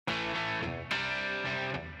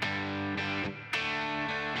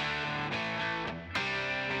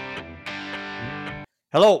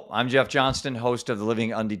Hello, I'm Jeff Johnston, host of the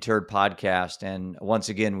Living Undeterred podcast. And once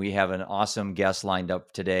again, we have an awesome guest lined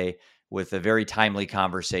up today with a very timely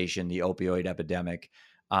conversation, the opioid epidemic.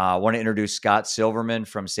 I want to introduce Scott Silverman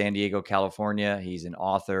from San Diego, California. He's an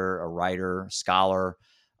author, a writer, scholar,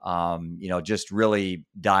 just really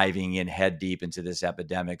diving in head deep into this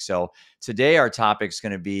epidemic. So today our topic is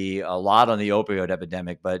going to be a lot on the opioid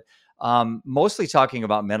epidemic, but mostly talking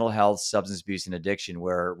about mental health, substance abuse, and addiction,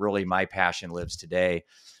 where really my passion lives today.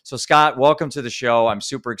 So, Scott, welcome to the show. I'm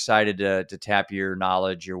super excited to tap your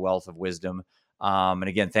knowledge, your wealth of wisdom. And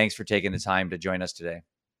again, thanks for taking the time to join us today.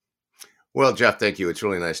 Well, Jeff, thank you. It's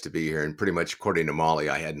really nice to be here. And pretty much according to Molly,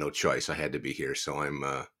 I had no choice. I had to be here. So I'm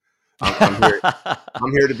here.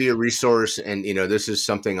 I'm here to be a resource. And, this is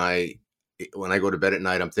something when I go to bed at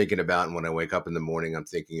night, I'm thinking about. And when I wake up in the morning, I'm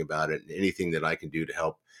thinking about it. Anything that I can do to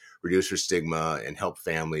help reduce our stigma and help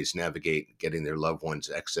families navigate getting their loved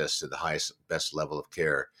ones access to the highest, best level of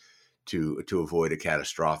care to avoid a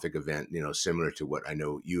catastrophic event, similar to what I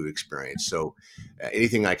know you experienced. So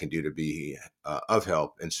anything I can do to be of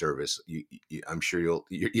help and service, I'm sure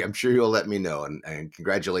you'll let me know. And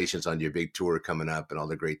congratulations on your big tour coming up and all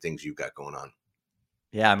the great things you've got going on.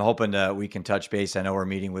 Yeah, I'm hoping we can touch base. I know we're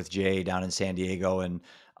meeting with Jay down in San Diego, and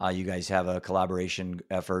you guys have a collaboration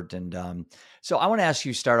effort. And so I want to ask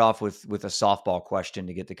you, start off with a softball question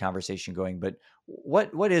to get the conversation going. But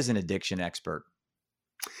what is an addiction expert?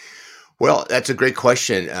 Well, that's a great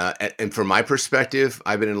question. And from my perspective,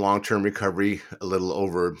 I've been in long-term recovery a little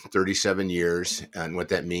over 37 years. And what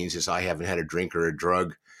that means is I haven't had a drink or a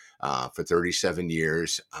drug for 37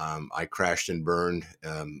 years. I crashed and burned,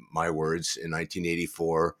 my words, in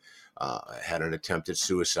 1984. Had an attempt at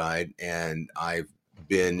suicide, and I've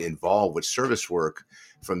been involved with service work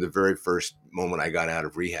from the very first moment I got out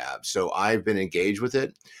of rehab. So I've been engaged with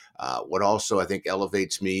it. What also I think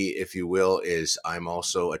elevates me, if you will, is I'm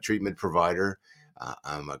also a treatment provider.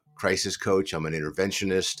 I'm a crisis coach. I'm an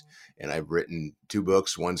interventionist, and I've written 2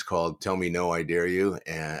 books. One's called Tell Me No, I Dare You,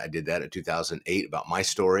 and I did that in 2008 about my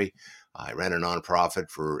story. I ran a nonprofit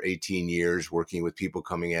for 18 years working with people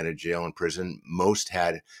coming out of jail and prison. Most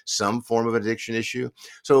had some form of addiction issue.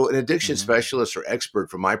 So an addiction specialist or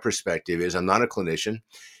expert from my perspective is I'm not a clinician.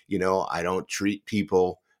 I don't treat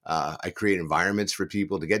people. I create environments for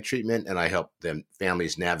people to get treatment, and I help them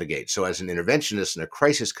families navigate. So as an interventionist and a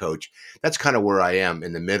crisis coach, that's kind of where I am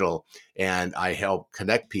in the middle. And I help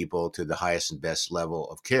connect people to the highest and best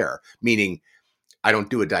level of care, meaning I don't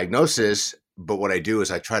do a diagnosis, but what I do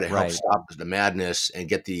is I try to help stop the madness and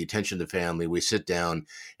get the attention of the family. We sit down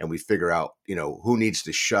and we figure out, who needs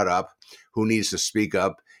to shut up, who needs to speak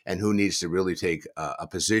up, and who needs to really take a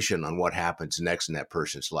position on what happens next in that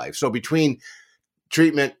person's life. So between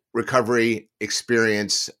treatment, recovery,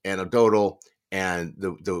 experience, anecdotal, and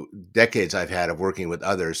the decades I've had of working with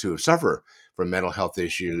others who have suffered from mental health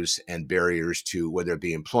issues and barriers to whether it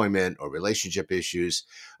be employment or relationship issues,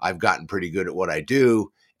 I've gotten pretty good at what I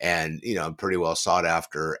do. And, I'm pretty well sought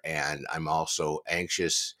after. And I'm also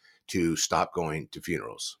anxious to stop going to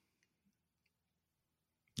funerals.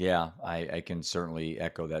 Yeah, I can certainly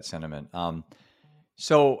echo that sentiment.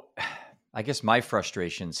 So I guess my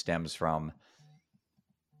frustration stems from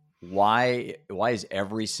why is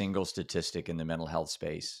every single statistic in the mental health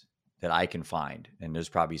space that I can find, and there's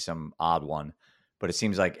probably some odd one, but it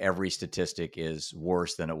seems like every statistic is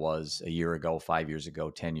worse than it was a year ago, 5 years ago,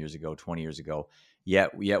 10 years ago, 20 years ago.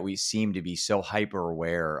 Yet we seem to be so hyper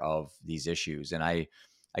aware of these issues. And I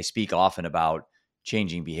speak often about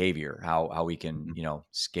changing behavior, how we can,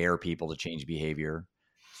 scare people to change behavior,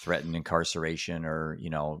 threaten incarceration, or,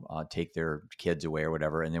 take their kids away or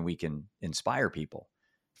whatever. And then we can inspire people,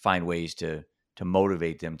 find ways to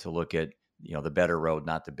motivate them to look at, the better road,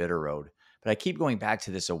 not the bitter road. But I keep going back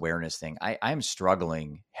to this awareness thing. I'm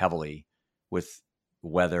struggling heavily with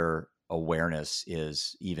whether awareness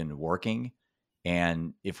is even working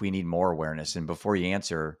and if we need more awareness. And before you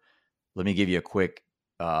answer, let me give you a quick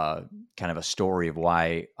kind of a story of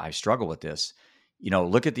why I struggle with this.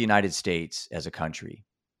 Look at the United States as a country.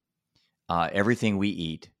 Everything we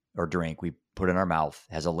eat or drink, we put in our mouth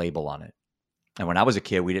has a label on it. And when I was a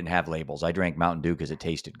kid, we didn't have labels. I drank Mountain Dew because it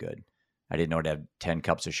tasted good. I didn't know it had 10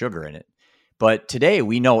 cups of sugar in it. But today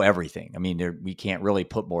we know everything. I mean, we can't really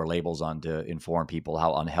put more labels on to inform people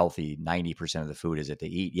how unhealthy 90% of the food is that they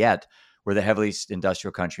eat. Yet we're the heaviest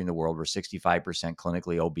industrial country in the world. We're 65%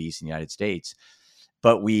 clinically obese in the United States.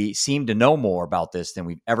 But we seem to know more about this than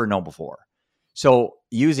we've ever known before. So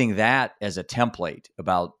using that as a template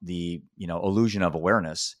about the, illusion of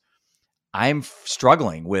awareness, I'm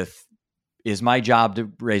struggling with, is my job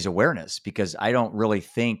to raise awareness, because I don't really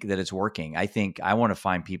think that it's working. I think I want to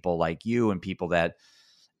find people like you and people that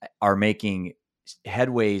are making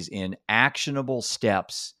headways in actionable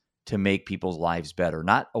steps to make people's lives better,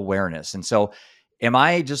 not awareness. And so, am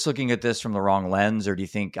I just looking at this from the wrong lens, or do you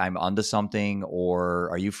think I'm onto something, or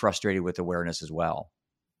are you frustrated with awareness as well?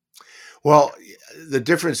 Well, the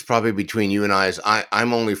difference probably between you and I is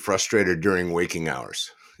I'm only frustrated during waking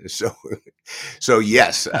hours. So, so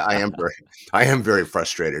yes, I am very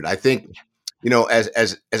frustrated. I think,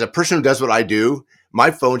 as a person who does what I do,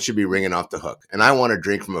 my phone should be ringing off the hook, and I want to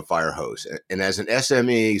drink from a fire hose. And as an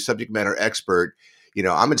SME subject matter expert,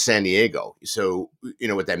 I'm in San Diego. So,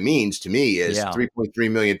 what that means to me is Yeah. 3.3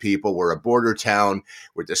 million people. We're a border town.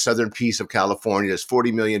 We're the southern piece of California. There's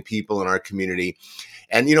 40 million people in our community.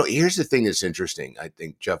 And, here's the thing that's interesting, I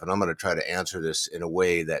think, Jeff, and I'm going to try to answer this in a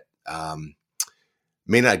way that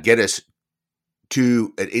may not get us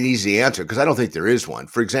to an easy answer, because I don't think there is one.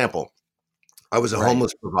 For example, I was a Right.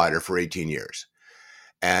 homeless provider for 18 years.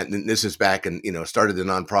 And this is back in, started the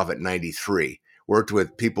nonprofit in 93, worked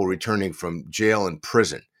with people returning from jail and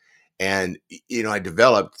prison. And, I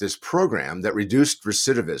developed this program that reduced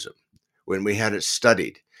recidivism when we had it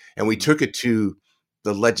studied. And we took it to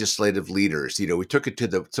the legislative leaders, we took it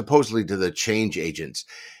to supposedly to the change agents.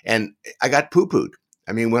 And I got poo-pooed.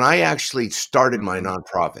 I mean, when I actually started my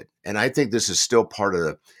nonprofit, and I think this is still part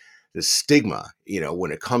of the stigma,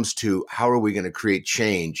 when it comes to how are we going to create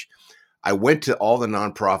change, I went to all the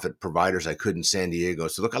nonprofit providers I could in San Diego.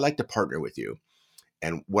 So look, I'd like to partner with you.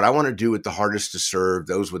 And what I want to do with the hardest to serve,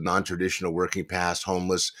 those with non-traditional working past,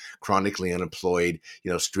 homeless, chronically unemployed,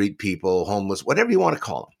 street people, homeless, whatever you want to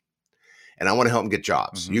call them. And I want to help them get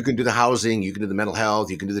jobs. You can do the housing, you can do the mental health,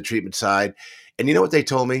 you can do the treatment side. And you know what they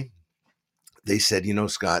told me? They said,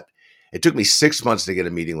 Scott, it took me 6 months to get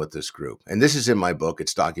a meeting with this group. And this is in my book.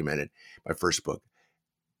 It's documented, my first book.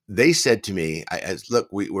 They said to me, look,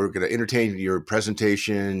 we're going to entertain your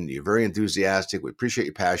presentation. You're very enthusiastic. We appreciate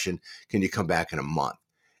your passion. Can you come back in a month?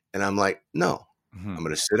 And I'm like, no, I'm going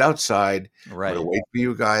to sit outside. Right. I'm going to wait for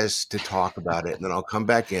you guys to talk about it. And then I'll come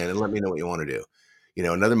back in and let me know what you want to do.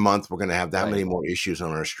 Another month, we're going to have that many more issues on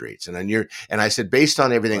our streets. And then I said, based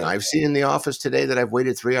on everything I've seen in the office today, that I've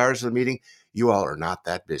waited 3 hours for the meeting, you all are not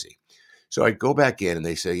that busy. So I go back in and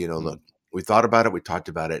they say, look, we thought about it. We talked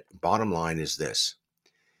about it. Bottom line is this.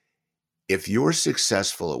 If you're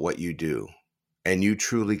successful at what you do and you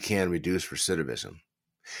truly can reduce recidivism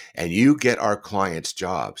and you get our clients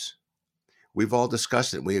jobs, we've all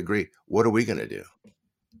discussed it. We agree. What are we going to do?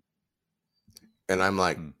 And I'm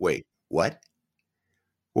like, wait, what?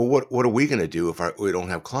 Well, what are we going to do if we don't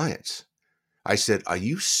have clients? I said, are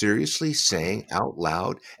you seriously saying out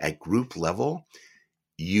loud at group level,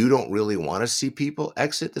 you don't really want to see people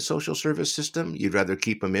exit the social service system? You'd rather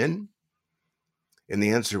keep them in? And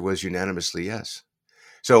the answer was unanimously yes.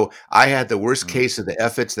 So I had the worst case of the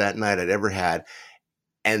efforts that night I'd ever had.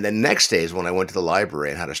 And the next day is when I went to the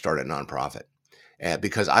library and had to start a nonprofit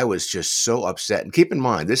because I was just so upset. And keep in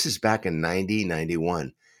mind, this is back in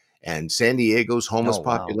 91. And San Diego's homeless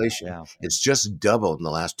population, it's just doubled in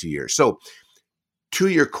the last 2 years. So to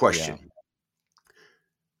your question,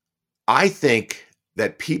 I think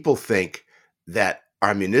that people think that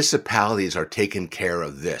our municipalities are taking care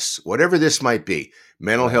of this, whatever this might be,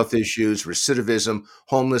 mental health issues, recidivism,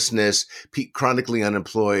 homelessness, chronically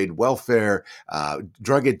unemployed, welfare,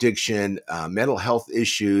 drug addiction, mental health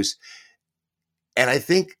issues. And I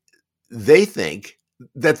think they think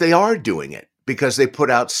that they are doing it because they put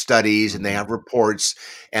out studies and they have reports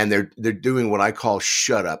and they're doing what I call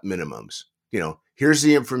shut up minimums. Here's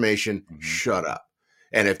the information, shut up.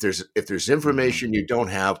 And if there's information you don't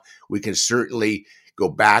have, we can certainly go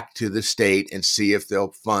back to the state and see if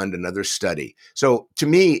they'll fund another study. So to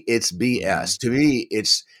me, it's BS. To me,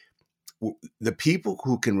 it's the people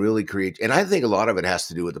who can really create. And I think a lot of it has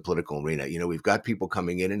to do with the political arena. We've got people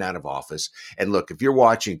coming in and out of office. And look, if you're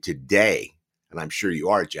watching today, and I'm sure you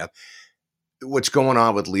are, Jeff, what's going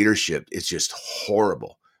on with leadership is just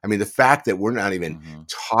horrible. I mean, the fact that we're not even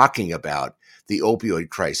talking about the opioid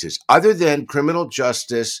crisis, other than criminal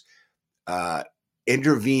justice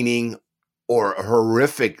intervening or a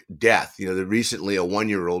horrific death, recently a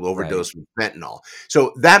 1-year-old overdosed with fentanyl.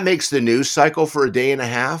 So that makes the news cycle for a day and a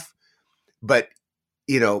half. But,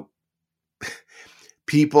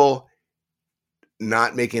 people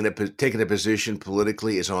not taking a position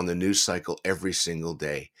politically is on the news cycle every single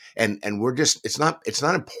day. And we're just, it's not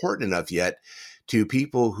important enough yet to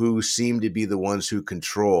people who seem to be the ones who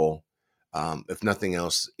control, if nothing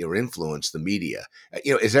else, or influence the media.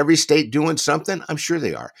 Is every state doing something? I'm sure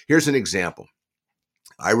they are. Here's an example.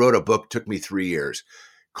 I wrote a book, took me 3 years,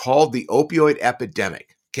 called The Opioid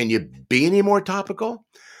Epidemic. Can you be any more topical?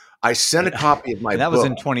 I sent a copy of my book. That was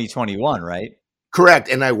in 2021, right? Correct.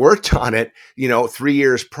 And I worked on it, 3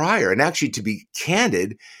 years prior. And actually, to be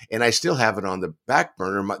candid, and I still have it on the back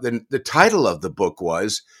burner, the title of the book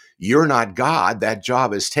was "You're Not God, That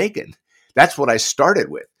Job Is Taken." That's what I started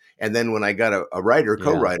with. And then when I got a writer, Yeah.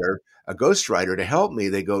 co-writer, a ghostwriter to help me,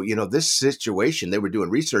 they go, this situation, they were doing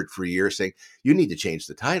research for a year saying, you need to change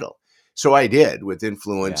the title. So I did, with Yeah.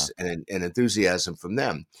 influence and enthusiasm from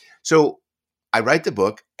them. So I write the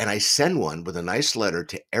book and I send one with a nice letter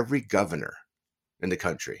to every governor in the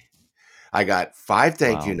country. I got 5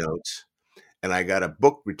 thank you Wow. notes, and I got a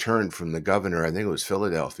book returned from the governor, I think it was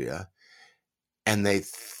Philadelphia, and they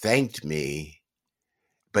thanked me,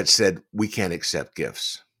 but said, "We can't accept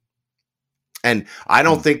gifts." And I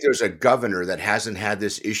don't Hmm. think there's a governor that hasn't had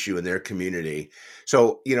this issue in their community.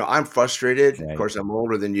 So, I'm frustrated. Of Right. course, I'm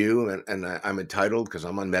older than you, and I'm entitled because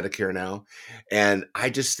I'm on Medicare now. And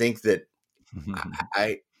I just think that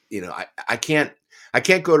I I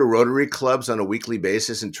can't go to Rotary clubs on a weekly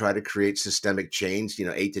basis and try to create systemic change,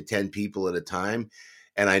 8 to 10 people at a time.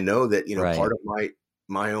 And I know that, part Right. of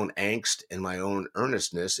my own angst and my own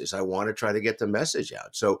earnestness is I want to try to get the message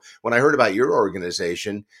out. So when I heard about your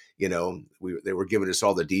organization, they were giving us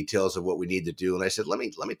all the details of what we need to do. And I said, let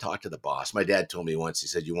me talk to the boss. My dad told me once, he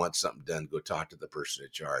said, you want something done, go talk to the person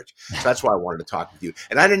in charge. So that's why I wanted to talk with you.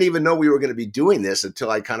 And I didn't even know we were going to be doing this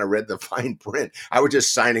until I kind of read the fine print. I was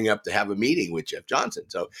just signing up to have a meeting with Jeff Johnson.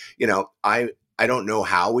 So, I don't know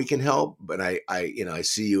how we can help, but I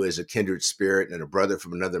see you as a kindred spirit and a brother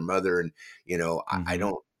from another mother. And, I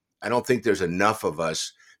Hmm. don't think there's enough of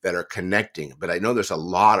us that are connecting, but I know there's a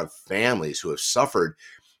lot of families who have suffered,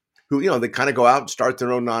 who, they kind of go out and start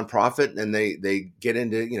their own nonprofit, and they get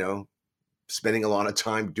into, spending a lot of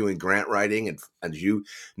time doing grant writing and,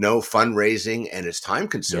 fundraising, and it's time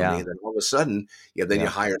consuming. Yeah. And then all of a sudden, then you Yeah.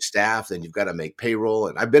 hire staff, then you've got to make payroll.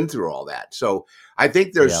 And I've been through all that. So I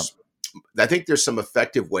think Yeah. there's some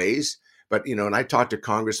effective ways, but, and I talk to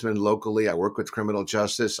congressmen locally. I work with criminal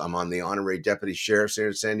justice. I'm on the honorary deputy sheriff here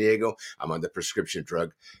in San Diego. I'm on the prescription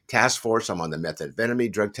drug task force. I'm on the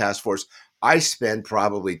methamphetamine drug task force. I spend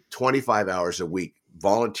probably 25 hours a week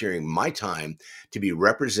volunteering my time to be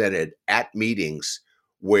represented at meetings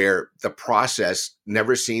where the process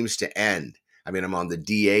never seems to end. I mean, I'm on the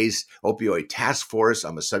DA's opioid task force.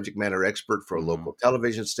 I'm a subject matter expert for a Hmm. local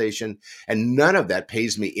television station, and none of that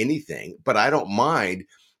pays me anything, but I don't mind,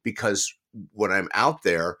 because when I'm out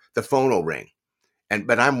there, the phone will ring.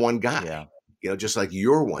 But I'm one guy, Yeah. just like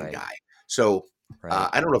you're one Right. guy. So Right.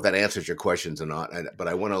 I don't know if that answers your questions or not, but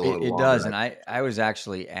I went a little It longer. does, and I was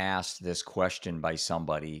actually asked this question by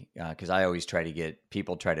somebody, because I always try to get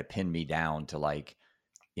people try to pin me down to, like,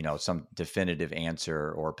 some definitive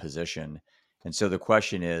answer or position. And so the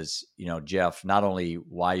question is, Jeff, not only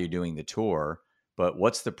why you're doing the tour, but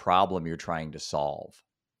what's the problem you're trying to solve?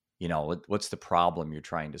 What's the problem you're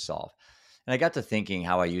trying to solve? And I got to thinking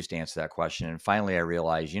how I used to answer that question. And finally, I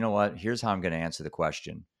realized, you know what? Here's how I'm going to answer the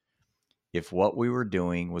question. If what we were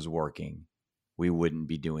doing was working, we wouldn't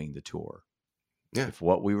be doing the tour. Yeah. If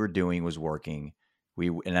what we were doing was working,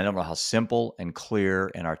 and I don't know how simple and clear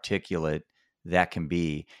and articulate that can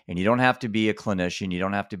be. And you don't have to be a clinician. You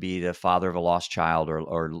don't have to be the father of a lost child,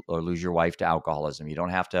 or lose your wife to alcoholism. You don't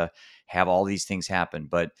have to have all these things happen.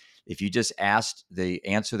 But if you just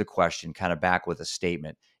answer the question kind of back with a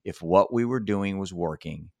statement, if what we were doing was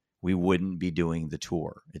working, we wouldn't be doing the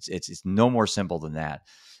tour. It's no more simple than that.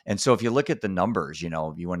 And so if you look at the numbers,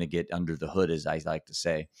 if you want to get under the hood, as I like to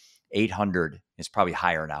say, 800 is probably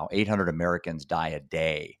higher now. 800 Americans die a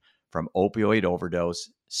day from opioid overdose,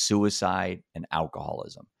 suicide, and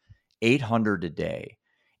alcoholism. 800 a day.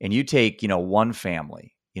 And you take, one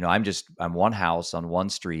family, I'm one house on one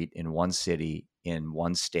street in one city in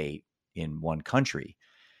one state in one country.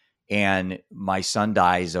 And my son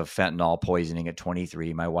dies of fentanyl poisoning at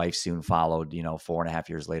 23. My wife soon followed, 4.5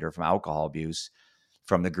 years later, from alcohol abuse,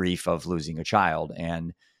 from the grief of losing a child.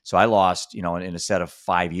 And so I lost, in a set of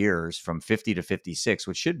 5 years, from 50 to 56,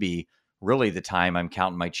 which should be really the time I'm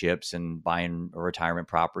counting my chips and buying a retirement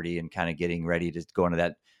property and kind of getting ready to go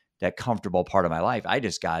into that comfortable part of my life. I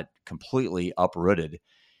just got completely uprooted.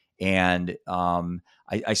 And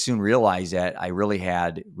I soon realized that I really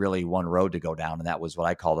had one road to go down, and that was what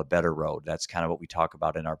I call the better road. That's kind of what we talk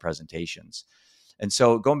about in our presentations. And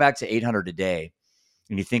so going back to 800 a day,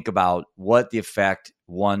 and you think about what the effect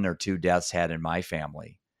 1 or 2 deaths had in my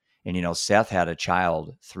family. And, Seth had a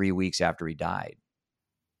child 3 weeks after he died.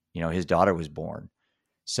 His daughter was born.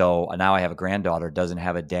 So now I have a granddaughter, doesn't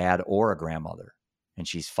have a dad or a grandmother, and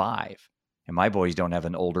she's 5. And my boys don't have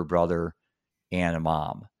an older brother and a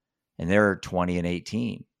mom, and they're 20 and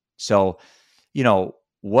 18. So,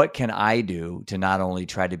 what can I do to not only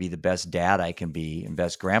try to be the best dad I can be and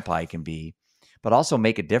best grandpa I can be, but also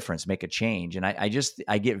make a difference, make a change. And I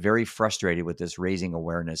get very frustrated with this raising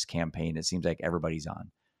awareness campaign. It seems like everybody's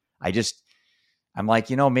on. I'm like,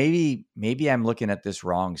 maybe I'm looking at this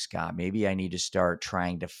wrong, Scott. Maybe I need to start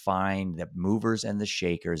trying to find the movers and the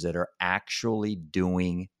shakers that are actually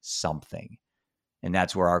doing something. And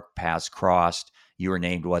that's where our paths crossed. You were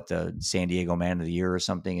named the San Diego Man of the Year or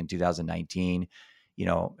something in 2019.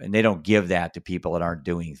 And they don't give that to people that aren't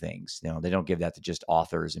doing things. They don't give that to just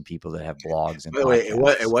authors and people that have blogs and By the way,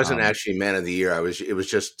 podcasts. it wasn't actually Man of the Year. It was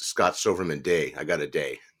just Scott Silverman Day. I got a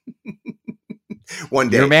day. One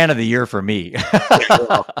day. You're Man of the Year for me.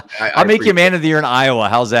 Well, I'll make you Man of the Year in Iowa.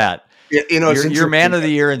 How's that? You're Man of the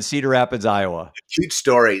Year in Cedar Rapids, Iowa. Cute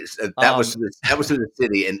story. That was in the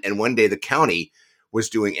city, and one day the county was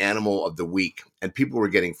doing Animal of the Week, and people were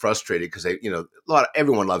getting frustrated because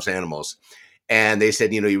everyone loves animals, and they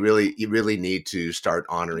said, you really need to start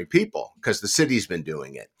honoring people because the city's been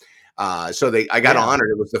doing it. So I got honored.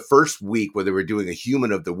 It was the first week where they were doing a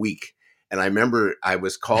Human of the Week. And I remember I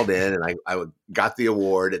was called in and I got the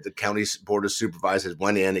award at the county board of supervisors,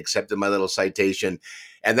 went in, accepted my little citation.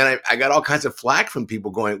 And then I got all kinds of flack from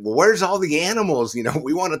people going, well, where's all the animals?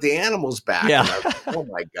 We wanted the animals back. Yeah. Like, oh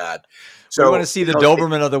my God. So we want to see the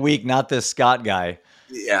Doberman of the Week, not this Scott guy.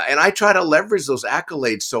 Yeah. And I try to leverage those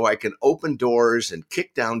accolades so I can open doors and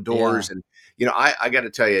kick down doors. Yeah. And, I got to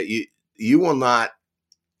tell you, you will not,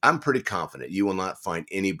 I'm pretty confident you will not find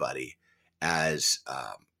anybody as,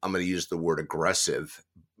 I'm going to use the word aggressive,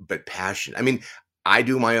 but passionate. I mean, I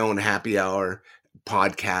do my own happy hour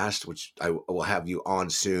podcast, which I will have you on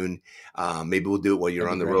soon. Maybe we'll do it while you're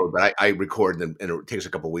on the road, but I record them and it takes a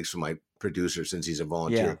couple of weeks for my producer since he's a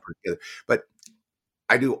volunteer. Yeah. But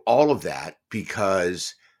I do all of that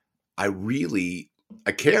because I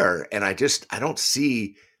care. And I don't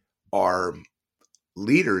see our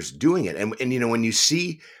leaders doing it. And when you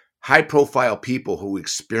see high profile people who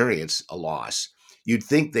experience a loss, you'd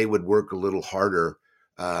think they would work a little harder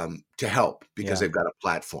to help because they've got a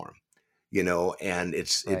platform, and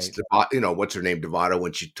it's what's her name, Devada,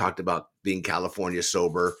 when she talked about being California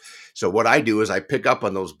sober. So what I do is I pick up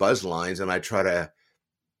on those buzz lines and I try to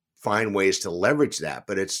find ways to leverage that,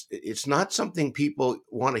 but it's not something people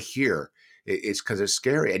want to hear. It's because it's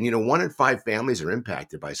scary. And, 1 in 5 families are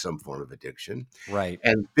impacted by some form of addiction. Right.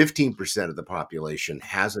 And 15% of the population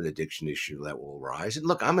has an addiction issue that will arise. And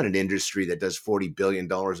look, I'm in an industry that does $40 billion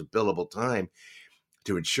of billable time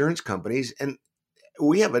to insurance companies, and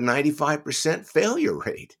we have a 95% failure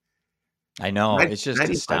rate. I know. It's just 95%.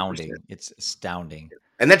 Astounding. It's astounding.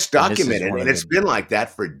 And that's documented, and it's been like that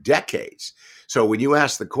for decades. So when you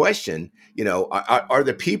ask the question, are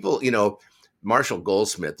the people, Marshall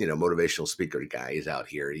Goldsmith, motivational speaker guy, is out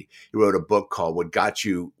here. He wrote a book called What Got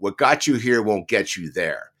You Here Won't Get You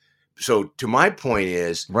There. So to my point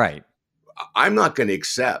is, right, I'm not going to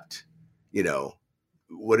accept,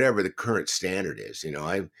 whatever the current standard is.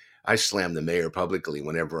 I slam the mayor publicly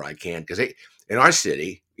whenever I can because in our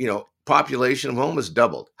city, population of homeless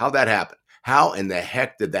doubled. How'd that happen? How in the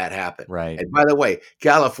heck did that happen? Right. And by the way,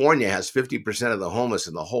 California has 50% of the homeless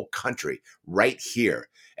in the whole country right here.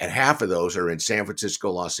 And half of those are in San Francisco,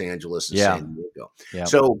 Los Angeles, and San Diego. Yeah.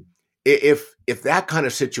 So if that kind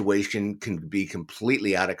of situation can be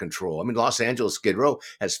completely out of control, I mean, Los Angeles, Skid Row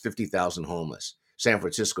has 50,000 homeless. San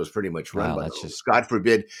Francisco is pretty much run by those. God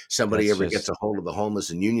forbid somebody gets a hold of the homeless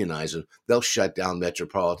and unionize them, they'll shut down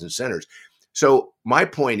metropolitan centers. So my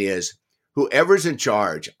point is, whoever's in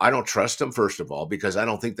charge, I don't trust them, first of all, because I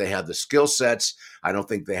don't think they have the skill sets. I don't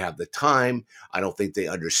think they have the time. I don't think they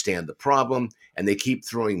understand the problem. And they keep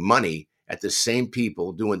throwing money at the same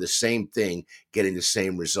people, doing the same thing, getting the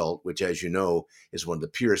same result, which, as you know, is one of the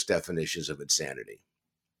purest definitions of insanity.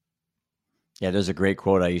 Yeah, there's a great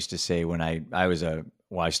quote I used to say when I was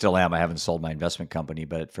I still am. I haven't sold my investment company,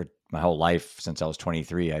 but for my whole life, since I was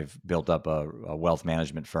 23, I've built up a wealth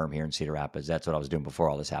management firm here in Cedar Rapids. That's what I was doing before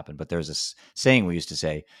all this happened. But there's this saying we used to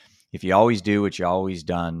say, if you always do what you always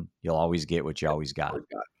done, you'll always get what you always got.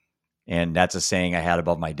 And that's a saying I had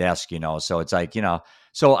above my desk, so it's like,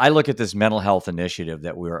 so I look at this mental health initiative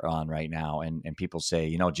that we're on right now, and people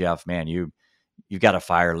say, Jeff, man, you've got a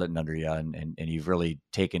fire lit under you, and you've really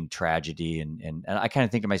taken tragedy. And I kind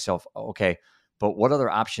of think to myself, okay, but what other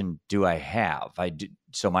option do I have?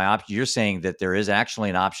 So my option, you're saying that there is actually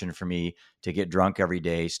an option for me to get drunk every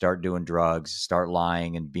day, start doing drugs, start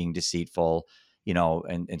lying and being deceitful,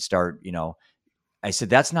 and start, I said,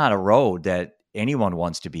 that's not a road that anyone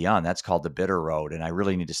wants to be on. That's called the bitter road. And I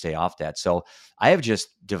really need to stay off that. So I have just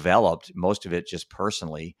developed most of it just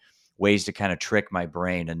personally, ways to kind of trick my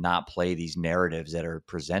brain and not play these narratives that are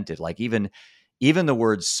presented. Like even the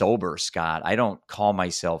word sober, Scott, I don't call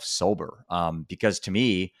myself sober because to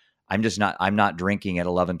me, I'm not drinking at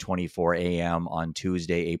 11:24 a.m. on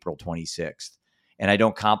Tuesday, April 26th. And I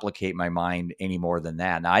don't complicate my mind any more than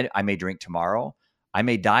that. Now I may drink tomorrow. I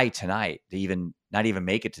may die tonight to even not even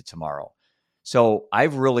make it to tomorrow. So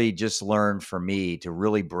I've really just learned for me to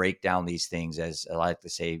really break down these things as I like to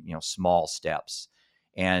say, small steps.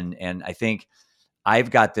 And I think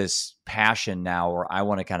I've got this passion now where I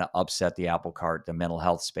want to kind of upset the apple cart, the mental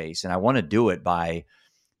health space. And I want to do it by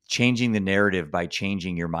changing the narrative, by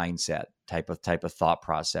changing your mindset type of thought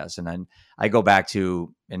process. And then I go back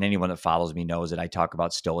to, and anyone that follows me knows that I talk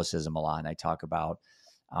about stoicism a lot. And I talk about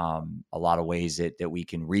a lot of ways that we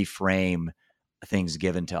can reframe things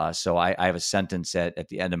given to us. So I have a sentence at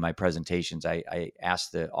the end of my presentations. I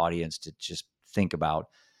ask the audience to just think about,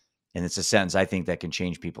 and it's a sentence I think that can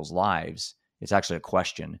change people's lives. It's actually a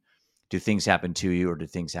question. Do things happen to you or do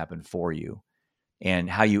things happen for you? And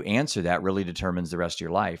how you answer that really determines the rest of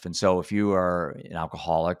your life. And so if you are an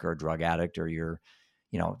alcoholic or a drug addict, or you're,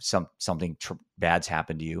 something bad's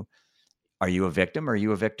happened to you, are you a victim or are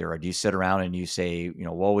you a victor? Or do you sit around and you say,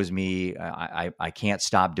 woe is me, I can't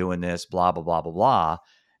stop doing this, blah, blah, blah, blah, blah.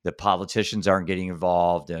 The politicians aren't getting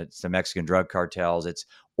involved. It's the Mexican drug cartels.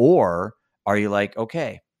 Or are you like,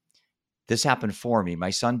 okay, this happened for me.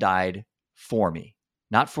 My son died for me,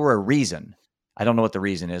 not for a reason. I don't know what the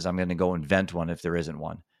reason is. I'm going to go invent one if there isn't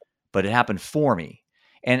one, but it happened for me.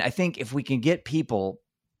 And I think if we can get people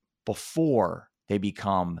before they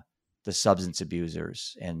become the substance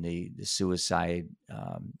abusers and the suicide,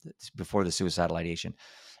 before the suicidal ideation,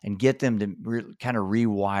 and get them to kind of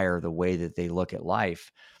rewire the way that they look at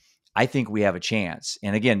life, I think we have a chance.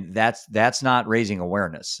 And again, that's not raising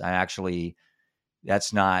awareness.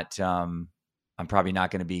 That's not, I'm probably not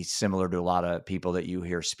going to be similar to a lot of people that you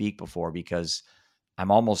hear speak before, because I'm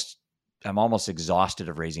almost exhausted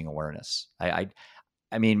of raising awareness.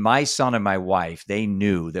 I mean, my son and my wife, they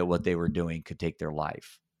knew that what they were doing could take their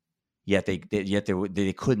life, yet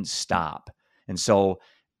they couldn't stop. And so,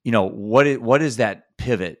 what is that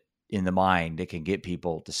pivot in the mind that can get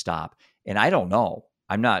people to stop? And I don't know.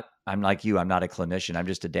 I'm like you. I'm not a clinician. I'm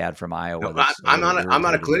just a dad from Iowa. No, I'm not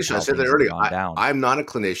a clinician. I said that earlier. I'm not a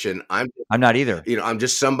clinician. I'm not either. I'm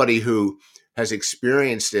just somebody who has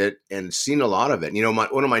experienced it and seen a lot of it.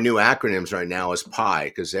 One of my new acronyms right now is PIE,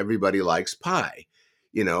 because everybody likes pie.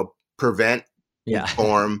 Prevent,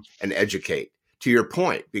 inform, and educate. To your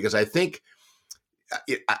point, because I think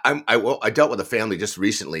I dealt with a family just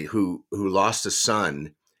recently who lost a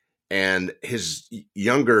son, and his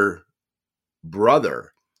younger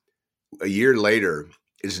brother a year later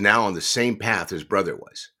is now on the same path his brother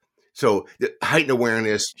was. So the heightened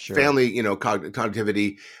awareness, family,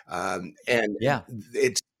 cognitivity, and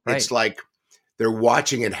it's like they're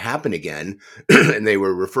watching it happen again, and they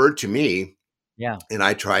were referred to me. Yeah, and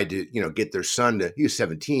I tried to get their son to. He was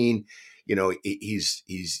 17.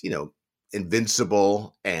 He's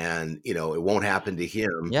invincible, and it won't happen to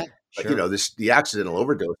him. Yeah, sure. But the accidental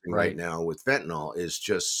overdosing right now with fentanyl is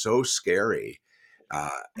just so scary.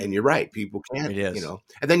 And you're right, people can't. It is.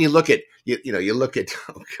 And then you look at you look at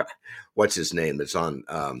oh God, what's his name that's on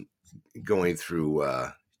going through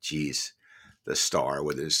the Star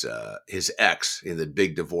with his ex in the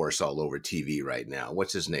big divorce all over TV right now.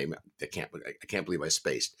 What's his name? I can't believe I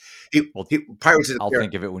spaced. Pirates of the I'll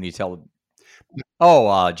think of it when you tell.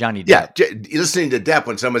 Oh, Johnny Depp. Yeah, listening to Depp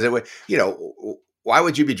when someone said, why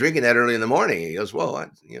would you be drinking that early in the morning? He goes, well,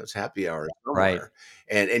 it's happy hour somewhere.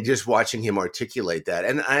 Right. And just watching him articulate that.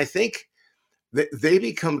 And I think they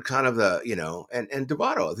become kind of the, and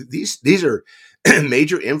Dovato, these are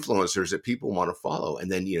major influencers that people want to follow.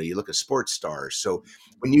 And then, you look at sports stars. So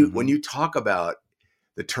when you talk about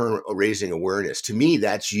the term raising awareness, to me,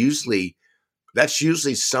 that's usually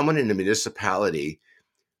someone in the municipality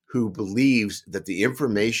who believes that the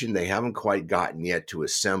information they haven't quite gotten yet to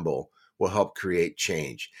assemble will help create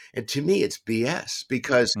change. And to me, it's BS,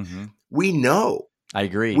 because we know. I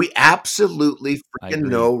agree. We absolutely freaking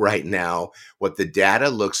know right now what the data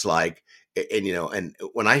looks like. And, and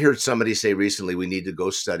when I heard somebody say recently, we need to go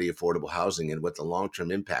study affordable housing and what the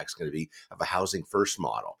long-term impact is going to be of a housing first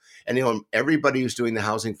model. And, everybody who's doing the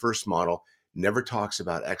housing first model never talks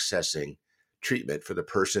about accessing treatment for the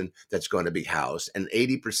person that's going to be housed. And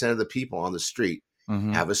 80% of the people on the street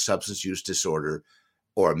have a substance use disorder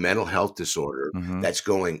or a mental health disorder that's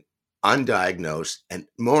going undiagnosed and,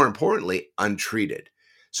 more importantly, untreated.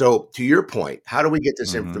 So to your point, how do we get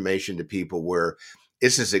this information to people where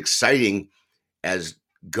it's as exciting as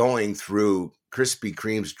going through Krispy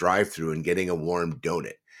Kreme's drive-through and getting a warm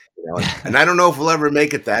donut? And I don't know if we'll ever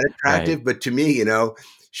make it that attractive, Right. but to me,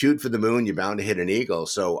 shoot for the moon, you're bound to hit an eagle.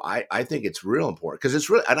 So I think it's real important because it's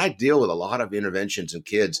real. And I deal with a lot of interventions in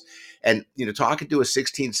kids and, talking to a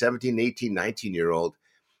 16, 17, 18, 19-year-old,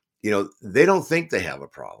 they don't think they have a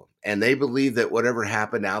problem and they believe that whatever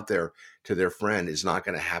happened out there to their friend is not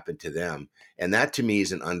going to happen to them. And that to me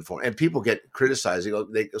is an unformed, and people get criticized.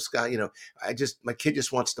 They go, Scott, my kid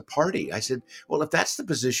just wants to party. I said, well, if that's the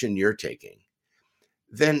position you're taking,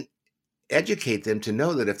 then educate them to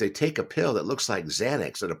know that if they take a pill that looks like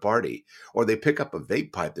Xanax at a party, or they pick up a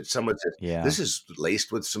vape pipe that someone says, Yeah. this is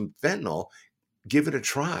laced with some fentanyl, give it a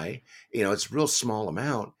try. It's a real small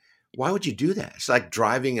amount. Why would you do that? It's like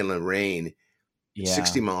driving in the rain at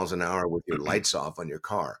 60 Yeah. miles an hour with your lights off on your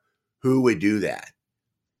car. Who would do that?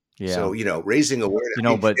 So, Yeah. raising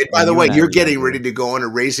awareness. But And by when the you way, and I you're were getting ready younger, to go on a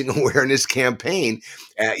raising awareness campaign,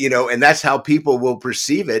 and that's how people will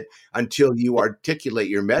perceive it until you articulate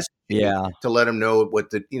your messaging yeah. to let them know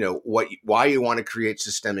why you want to create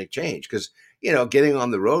systemic change. Because, getting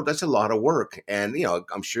on the road, that's a lot of work. And,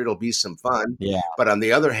 I'm sure it'll be some fun. Yeah. But on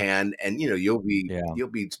the other hand, and, you'll be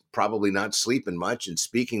Yeah. probably not sleeping much and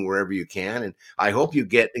speaking wherever you can. And I hope you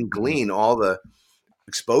get and Mhm. glean all the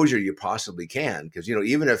exposure you possibly can. Because,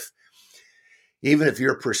 even if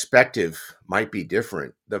your perspective might be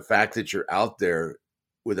different, the fact that you're out there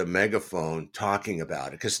with a megaphone talking about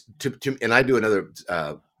it, because and I do another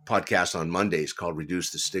podcast on Mondays called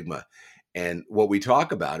Reduce the Stigma. And what we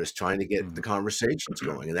talk about is trying to get the Mhm. conversations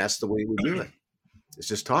going. And that's the way we do it. It's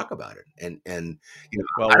just talk about it. And I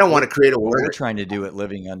Well, don't want to create what we're awareness. trying to do at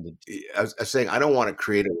Living Under I was saying, I don't want to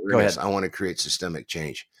create Go awareness. ahead. I want to create systemic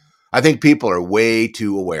change. I think people are way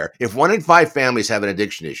too aware. If 1 in 5 families have an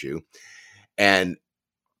addiction issue, and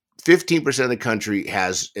 15% of the country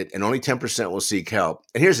has it, and only 10% will seek help.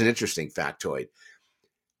 And here's an interesting factoid.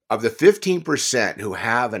 Of the 15% who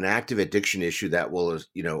have an active addiction issue that will,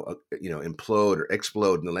 implode or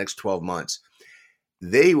explode in the next 12 months,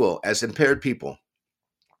 they will, as impaired people,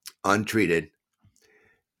 untreated,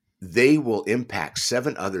 they will impact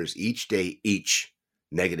 7 others each day, each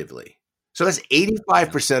negatively. So that's Yeah.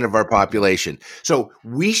 85% of our population. So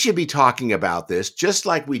we should be talking about this just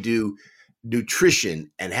like we do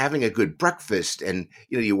nutrition and having a good breakfast. And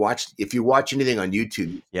if you watch anything on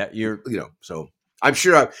YouTube, Yeah, so I'm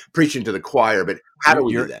sure I'm preaching to the choir, but how you're do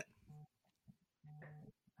we do you're that?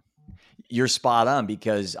 you're spot on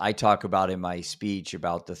because I talk about in my speech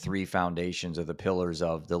about the 3 foundations or the pillars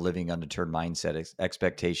of the living undeterred mindset: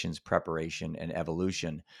 expectations, preparation, and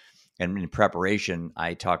evolution. And in preparation,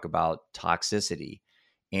 I talk about toxicity.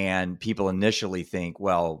 And people initially think,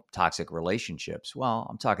 well, toxic relationships. Well,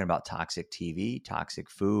 I'm talking about toxic TV, toxic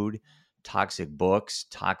food, toxic books,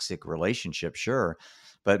 toxic relationships, sure.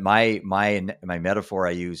 But my metaphor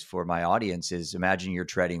I use for my audience is imagine you're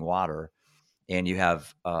treading water and you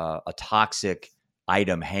have a toxic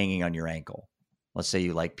item hanging on your ankle. Let's say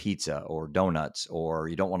you like pizza or donuts, or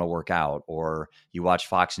you don't want to work out, or you watch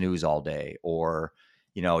Fox News all day, or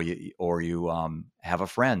you have a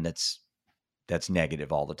friend that's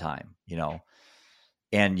negative all the time,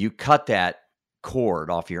 and you cut that cord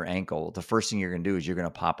off your ankle. The first thing you're going to do is you're going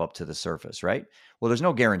to pop up to the surface, right? Well, there's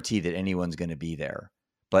no guarantee that anyone's going to be there,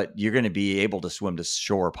 but you're going to be able to swim to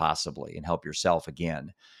shore possibly and help yourself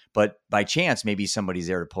again. But by chance, maybe somebody's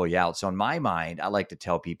there to pull you out. So in my mind, I like to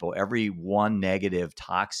tell people every one negative,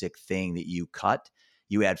 toxic thing that you cut,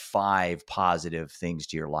 you add 5 positive things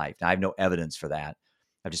to your life. Now, I have no evidence for that.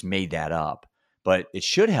 I've just made that up. But it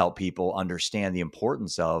should help people understand the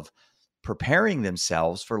importance of preparing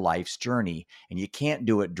themselves for life's journey. And you can't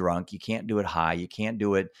do it drunk. You can't do it high. You can't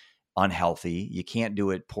do it unhealthy. You can't do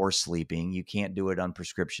it poor sleeping. You can't do it on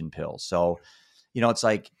prescription pills. So, it's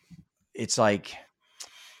like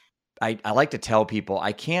I like to tell people,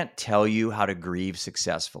 I can't tell you how to grieve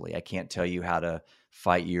successfully. I can't tell you how to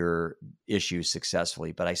fight your issues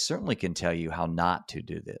successfully, but I certainly can tell you how not to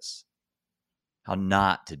do this, how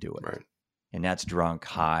not to do it. Right. And that's drunk,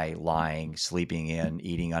 high, lying, sleeping in,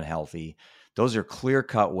 eating unhealthy. Those are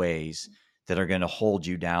clear-cut ways that are going to hold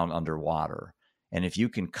you down underwater. And if you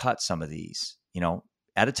can cut some of these,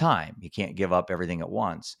 at a time, you can't give up everything at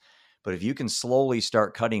once. But if you can slowly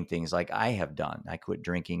start cutting things like I have done, I quit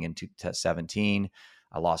drinking in 2017.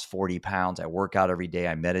 I lost 40 pounds. I work out every day.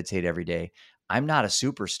 I meditate every day. I'm not a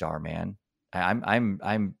superstar, man.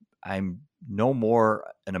 I'm no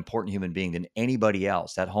more an important human being than anybody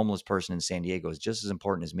else. That homeless person in San Diego is just as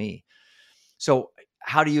important as me. So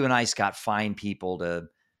how do you and I, Scott, find people to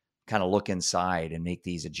kind of look inside and make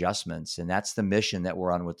these adjustments? And that's the mission that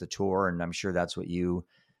we're on with the tour. And I'm sure that's what you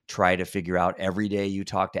try to figure out every day. You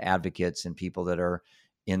talk to advocates and people that are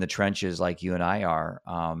in the trenches like you and I are,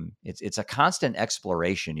 it's a constant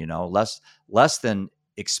exploration, less than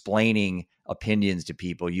explaining opinions to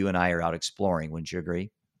people. You and I are out exploring. Wouldn't you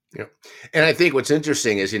agree? Yeah. And I think what's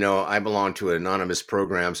interesting is, I belong to anonymous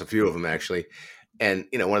programs, a few of them actually. And,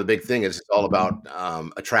 one of the big things is it's all about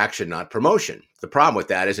attraction, not promotion. The problem with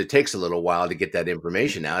that is it takes a little while to get that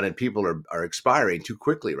information out, and people are expiring too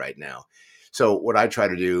quickly right now. So what I try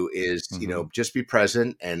to do is, Mm-hmm. just be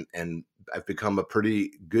present, and I've become a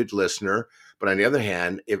pretty good listener. But on the other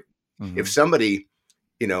hand, if Mm-hmm. somebody,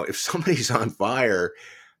 if somebody's on fire,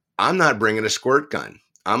 I'm not bringing a squirt gun.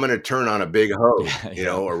 I'm going to turn on a big hose, Yeah.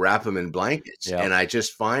 Yep. or wrap them in blankets. And Yep. I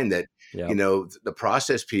just find that, Yep. the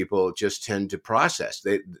process people just tend to process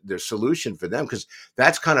their solution for them, because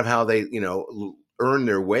that's kind of how they, earn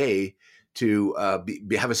their way to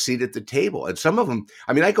have a seat at the table. And some of them,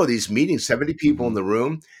 I mean, I go to these meetings, 70 people in Mm-hmm. the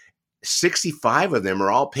room, 65 of them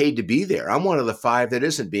are all paid to be there. I'm one of the 5 that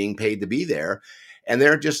isn't being paid to be there. And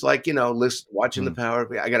they're just like, watching the power.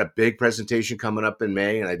 I got a big presentation coming up in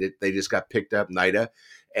May, and they just got picked up, NIDA,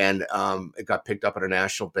 and it got picked up on a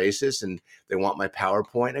national basis, and they want my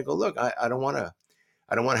PowerPoint. I go, look, I don't want to.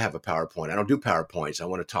 I don't want to have a PowerPoint. I don't do PowerPoints. I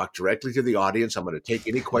want to talk directly to the audience. I'm going to take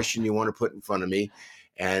any question you want to put in front of me.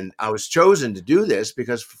 And I was chosen to do this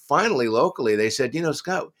because finally, locally, they said,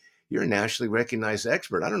 Scott, you're a nationally recognized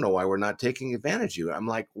expert. I don't know why we're not taking advantage of you. I'm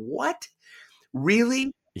like, what?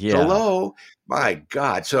 Really? Yeah. Hello? My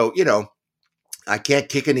God. So, I can't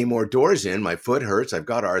kick any more doors in. My foot hurts. I've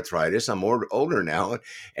got arthritis. I'm older now,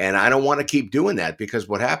 and I don't want to keep doing that, because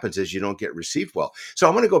what happens is you don't get received well. So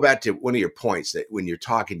I'm going to go back to one of your points, that when you're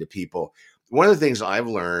talking to people, one of the things I've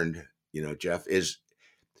learned, Jeff, is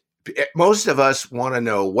most of us want to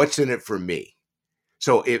know what's in it for me.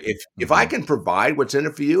 So if I Mm-hmm. can provide what's in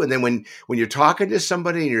it for you, and then when you're talking to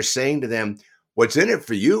somebody and you're saying to them, what's in it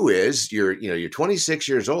for you is you're 26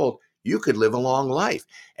 years old, you could live a long life.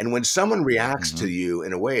 And when someone reacts Mm-hmm. to you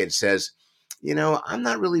in a way and says, I'm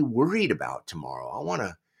not really worried about tomorrow. I want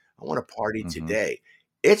to party Mm-hmm. today.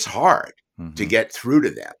 It's hard to Mm-hmm. get through to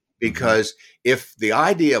them, Mm-hmm. because if the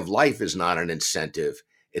idea of life is not an incentive,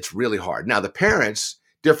 it's really hard. Now the parents,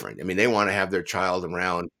 different. I mean, they want to have their child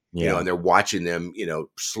around, Yeah. and they're watching them,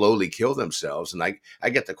 slowly kill themselves. And I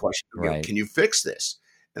get the question, Right. can you fix this?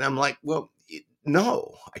 And I'm like, well,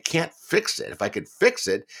 no, I can't fix it. If I could fix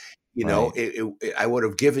it, Right. I would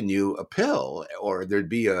have given you a pill, or there'd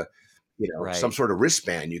be some Right. sort of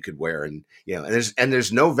wristband you could wear. And, and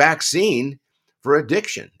there's no vaccine for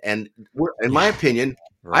addiction. And in my Yeah. opinion,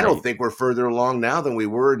 I don't Right. think we're further along now than we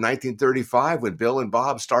were in 1935 when Bill and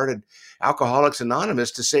Bob started Alcoholics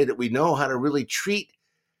Anonymous, to say that we know how to really treat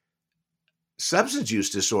substance use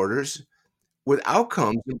disorders with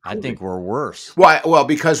outcomes I improving. think we're worse. Why? Well,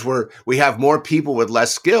 because we have more people with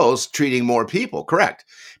less skills treating more people, correct?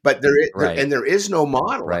 But Right. there is no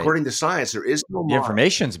model, Right. according to science. There is no The model.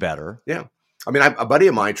 information's better. Yeah, I mean, a buddy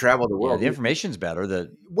of mine traveled the Yeah. world. The information's better.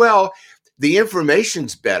 Well, the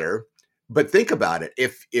information's better, but think about it.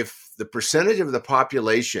 If the percentage of the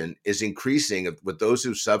population is increasing with those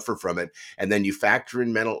who suffer from it, and then you factor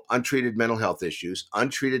in untreated mental health issues,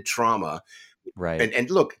 untreated trauma, Right. and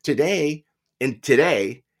look, today, in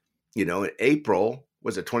April,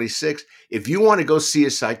 was it 26? If you want to go see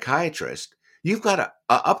a psychiatrist, you've got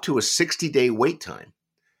up to a 60-day wait time.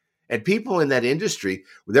 And people in that industry,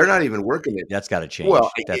 they're not even working it. That's got to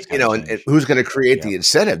Well, change. That's got to and change. who's going to create Yep. the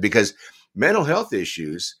incentive? Because mental health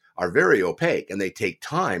issues are very opaque and they take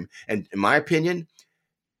time. And in my opinion,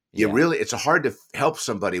 Yeah. it's hard to help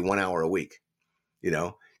somebody 1 hour a week.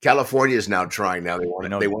 California is now trying. Now You they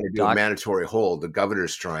know, want to do a doc. mandatory hold. The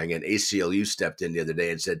governor's trying, and ACLU stepped in the other day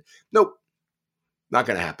and said, "Nope, not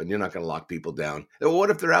going to happen. You're not going to lock people down." Well, what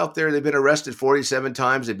if they're out there? They've been arrested 47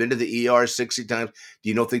 times. They've been to the ER 60 times. Do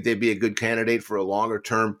you don't think they'd be a good candidate for a longer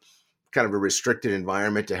term, kind of a restricted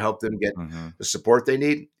environment to help them get Mm-hmm. the support they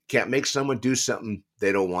need? Can't make someone do something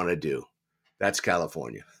they don't want to do. That's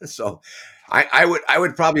California. So I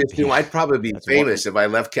would probably assume Yeah. I'd probably be That's what. famous if I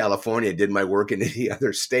left California and did my work in any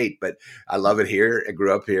other state, but I love it here. I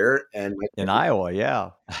grew up here, and In Iowa. Yeah.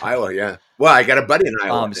 Iowa, yeah. Well, I got a buddy in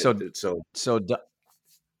Iowa, So so so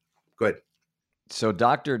good. So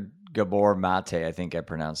Dr. Gabor Mate, I think I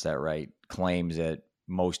pronounced that right, claims that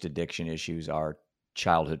most addiction issues are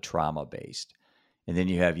childhood trauma based. And then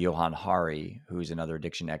you have Johan Hari, who's another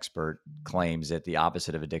addiction expert, claims that the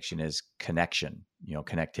opposite of addiction is connection,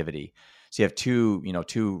 connectivity. So you have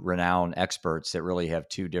two renowned experts that really have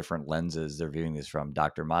two different lenses they're viewing this from.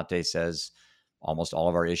 Dr. Mate says almost all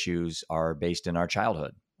of our issues are based in our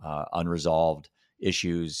childhood, unresolved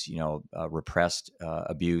issues, repressed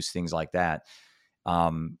abuse, things like that.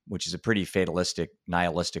 which is a pretty fatalistic,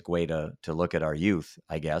 nihilistic way to look at our youth,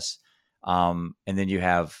 I guess. And then you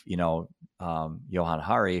have, Johann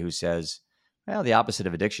Hari, who says, well, the opposite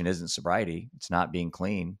of addiction isn't sobriety. It's not being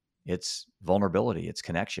clean. It's vulnerability. It's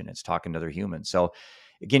connection. It's talking to other humans. So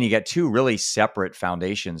again, you got two really separate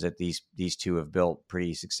foundations that these two have built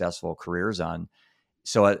pretty successful careers on.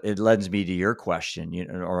 So it lends me to your question,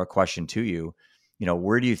 or a question to you.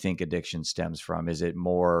 Where do you think addiction stems from? Is it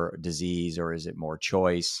more disease or is it more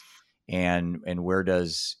choice? And where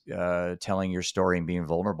does telling your story and being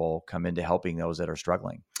vulnerable come into helping those that are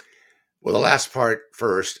struggling? Well, the last part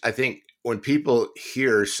first. I think when people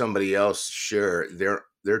hear somebody else share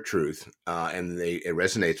their truth and it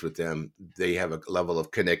resonates with them, they have a level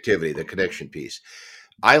of connectivity, the connection piece.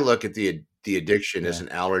 I look at the addiction as an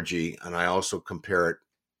allergy, and I also compare it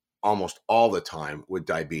almost all the time with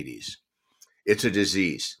diabetes. It's a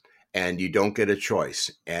disease, and you don't get a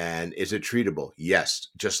choice. And is it treatable? Yes,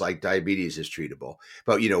 just like diabetes is treatable.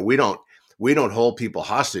 But we don't hold people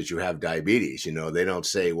hostage who have diabetes. They don't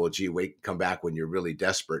say, well, gee, wait, come back when you're really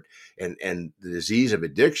desperate. And the disease of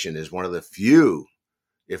addiction is one of the few,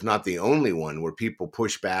 if not the only one, where people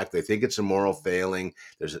push back. They think it's a moral failing.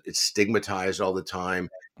 It's stigmatized all the time.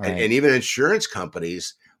 Right. And even insurance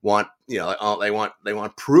companies want, they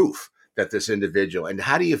want proof that this individual. And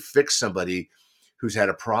how do you fix somebody who's had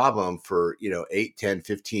a problem for, 8, 10,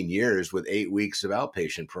 15 years with 8 weeks of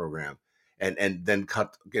outpatient program? And then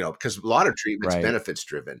cut, because a lot of treatment's benefits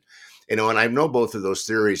driven, and I know both of those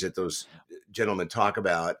theories that those gentlemen talk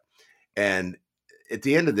about. And at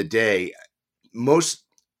the end of the day, most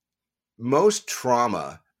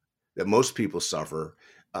trauma that most people suffer,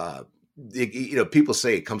 people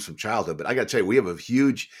say it comes from childhood, but I got to tell you, we have a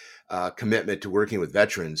huge commitment to working with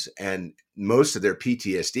veterans, and most of their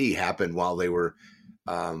PTSD happened while they were,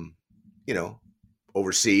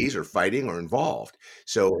 overseas or fighting or involved.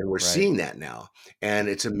 So we're seeing that now. And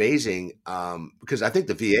it's amazing because I think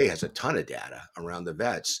the VA has a ton of data around the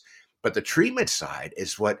vets, but the treatment side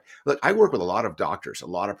is look, I work with a lot of doctors, a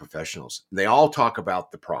lot of professionals, and they all talk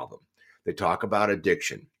about the problem. They talk about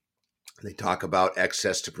addiction. They talk about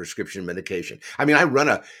access to prescription medication. I mean, I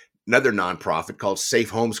run another nonprofit called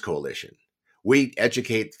Safe Homes Coalition. We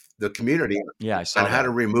educate the community on how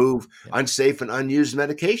to remove unsafe and unused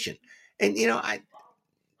medication. And,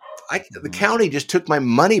 the county just took my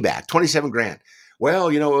money back, $27,000. Well,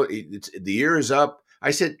 the year is up.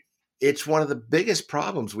 I said, it's one of the biggest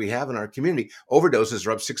problems we have in our community. Overdoses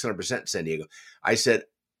are up 600% in San Diego. I said,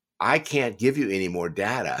 I can't give you any more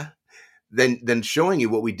data than showing you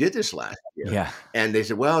what we did this last year. Yeah. And they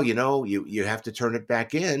said, well, you have to turn it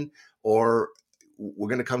back in or we're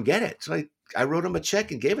going to come get it. So I wrote them a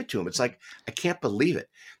check and gave it to them. It's like, I can't believe it.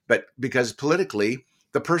 But because politically,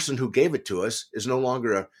 the person who gave it to us is no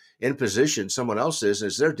longer in position. Someone else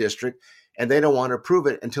is their district, and they don't want to approve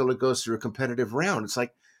it until it goes through a competitive round. It's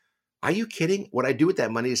like, are you kidding? What I do with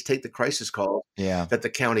that money is take the crisis call that the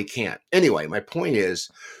county can't. Anyway, my point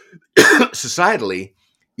is, societally,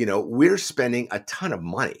 we're spending a ton of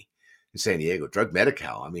money in San Diego, drug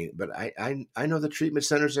Medi-Cal. I mean, but I know the treatment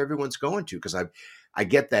centers everyone's going to because I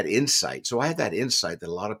get that insight. So I have that insight that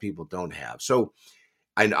a lot of people don't have. So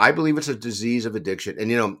I believe it's a disease of addiction.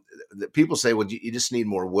 And, people say, well, you just need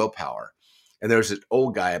more willpower. And there's this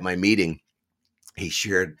old guy at my meeting. He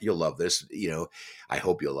shared, you'll love this, I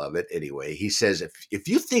hope you'll love it. Anyway, he says, if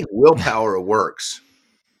you think willpower works,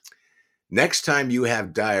 next time you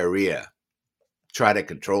have diarrhea, try to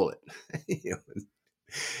control it.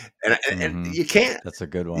 And you can't. That's a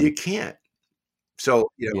good one. You can't.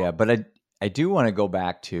 So, Yeah, but I do want to go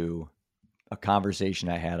back to a conversation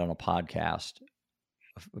I had on a podcast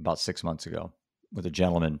about 6 months ago with a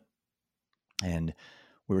gentleman. And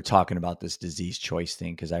we were talking about this disease choice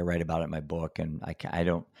thing because I write about it in my book, and I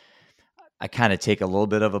kind of take a little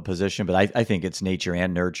bit of a position, but I think it's nature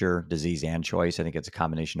and nurture, disease and choice. I think it's a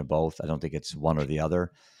combination of both. I don't think it's one or the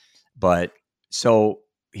other. But so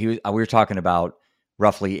we were talking about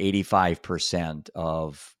roughly 85%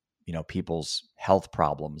 of, people's health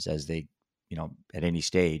problems as they, at any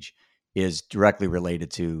stage is directly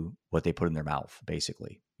related to what they put in their mouth,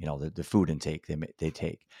 basically, the food intake they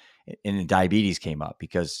take. And diabetes came up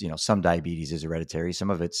because, some diabetes is hereditary. Some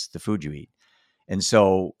of it's the food you eat. And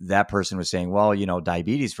so that person was saying, well,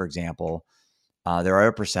 diabetes, for example, there are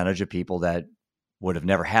a percentage of people that would have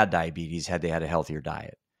never had diabetes had they had a healthier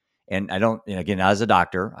diet. And again, as a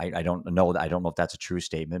doctor, I don't know if that's a true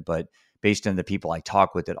statement, but based on the people I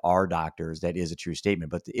talk with that are doctors, that is a true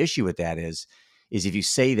statement. But the issue with that is if you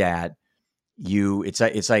say that,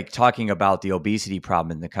 it's like talking about the obesity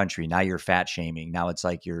problem in the country. Now you're fat shaming. Now it's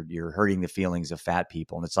like you're hurting the feelings of fat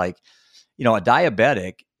people. And it's like, a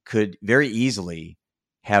diabetic could very easily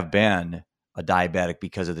have been a diabetic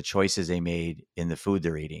because of the choices they made in the food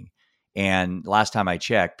they're eating. And last time I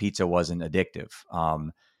checked, pizza wasn't addictive.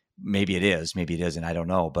 Maybe it is, maybe it isn't. I don't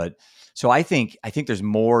know. But so I think there's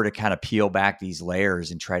more to kind of peel back these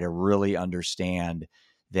layers and try to really understand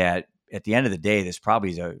that at the end of the day, this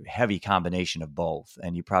probably is a heavy combination of both.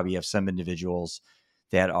 And you probably have some individuals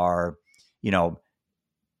that are,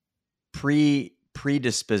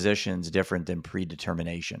 predispositions different than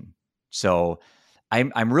predetermination. So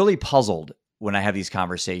I'm really puzzled when I have these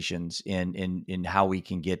conversations in how we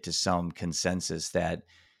can get to some consensus that,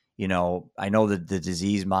 I know that the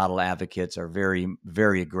disease model advocates are very,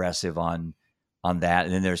 very aggressive on that.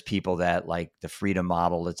 And then there's people that like the freedom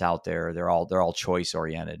model that's out there. They're all choice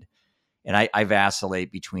oriented. And I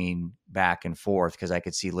vacillate between back and forth because I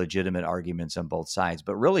could see legitimate arguments on both sides.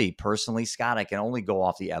 But really, personally, Scott, I can only go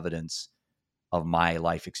off the evidence of my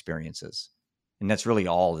life experiences. And that's really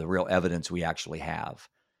all the real evidence we actually have.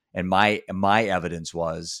 And my evidence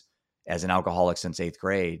was, as an alcoholic since 8th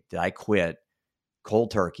grade, that I quit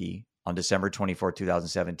cold turkey on December 24th,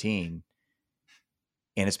 2017.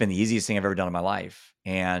 And it's been the easiest thing I've ever done in my life.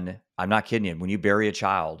 And I'm not kidding you. When you bury a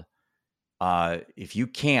child, if you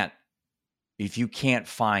can't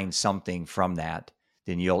find something from that,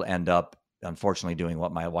 then you'll end up, unfortunately, doing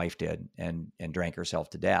what my wife did and drank herself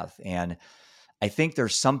to death. And I think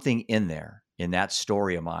there's something in there, in that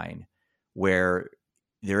story of mine, where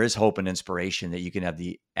there is hope and inspiration that you can have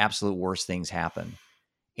the absolute worst things happen.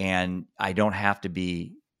 And I don't have to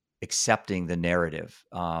be accepting the narrative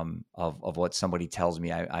of what somebody tells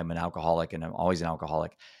me I'm an alcoholic and I'm always an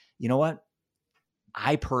alcoholic. You know what?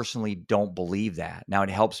 I personally don't believe that. Now, it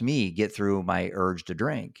helps me get through my urge to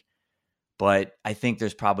drink, but I think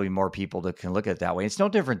there's probably more people that can look at it that way. It's no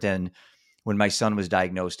different than when my son was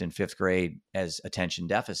diagnosed in 5th grade as attention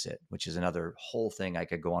deficit, which is another whole thing I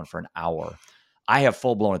could go on for an hour. I have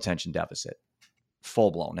full-blown attention deficit,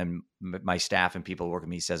 full-blown. And my staff and people who work with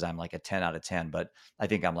me says I'm like a 10 out of 10, but I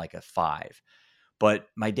think I'm like a 5. But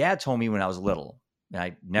my dad told me when I was little, and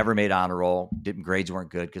I never made honor roll, grades weren't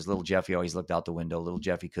good because little Jeffy always looked out the window. Little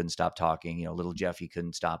Jeffy couldn't stop talking. Little Jeffy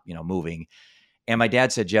couldn't stop, moving. And my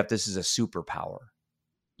dad said, Jeff, this is a superpower.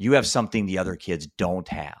 You have something the other kids don't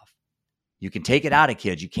have. You can take it out of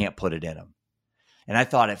kids. You can't put it in them. And I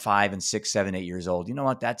thought at 5 and 6, 7, 8 years old, you know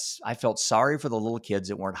what? I felt sorry for the little kids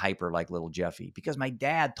that weren't hyper like little Jeffy because my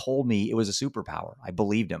dad told me it was a superpower. I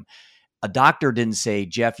believed him. A doctor didn't say,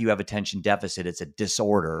 Jeff, you have attention deficit. It's a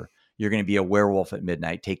disorder. You're going to be a werewolf at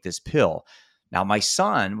midnight. Take this pill. Now, my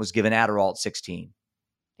son was given Adderall at 16,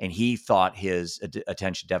 and he thought his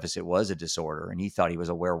attention deficit was a disorder, and he thought he was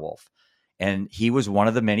a werewolf. And he was one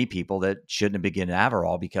of the many people that shouldn't have been given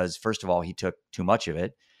Adderall because, first of all, he took too much of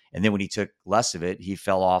it. And then when he took less of it, he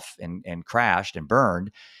fell off and crashed and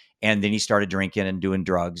burned. And then he started drinking and doing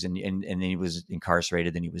drugs, and then he was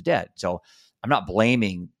incarcerated, then he was dead. So I'm not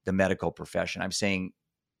blaming the medical profession. I'm saying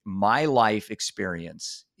my life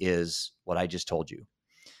experience is what I just told you.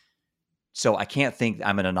 So I can't think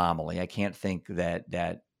I'm an anomaly. I can't think that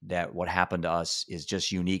what happened to us is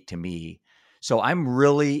just unique to me. So I'm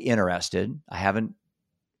really interested. Who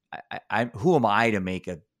am I to make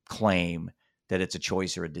a claim that it's a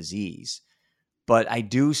choice or a disease? But I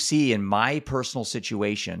do see in my personal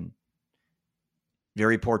situation,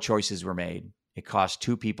 very poor choices were made. It cost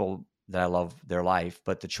 2 people that I love their life,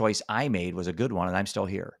 but the choice I made was a good one, and I'm still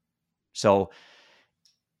here. So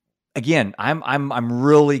again, I'm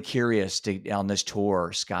really curious on this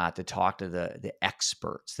tour, Scott, to talk to the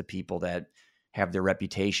experts, the people that have their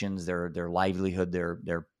reputations, their livelihood,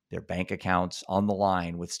 their bank accounts on the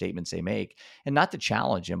line with statements they make, and not to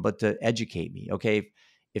challenge them, but to educate me. Okay,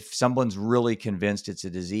 if someone's really convinced it's a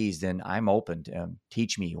disease, then I'm open to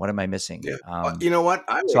teach me. What am I missing? Yeah. You know what?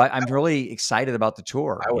 I'm really excited about the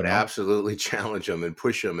tour. I would absolutely challenge them and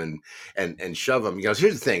push them and shove them. Because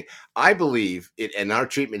here's the thing. I believe in our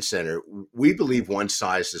treatment center, we believe one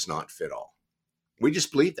size does not fit all. We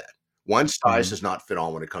just believe that. One size does not fit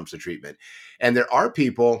all when it comes to treatment. And there are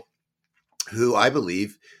people who I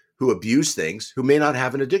believe who abuse things who may not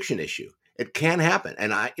have an addiction issue. It can happen.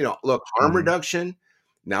 And look, harm reduction,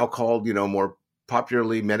 now called, more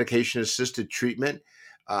popularly medication-assisted treatment,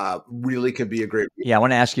 really can be a great. Yeah, I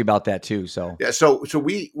want to ask you about that too. So yeah, so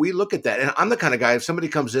we look at that, and I'm the kind of guy. If somebody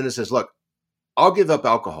comes in and says, "Look, I'll give up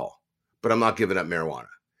alcohol, but I'm not giving up marijuana,"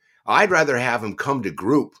 I'd rather have them come to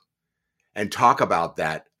group and talk about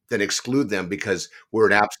that than exclude them because we're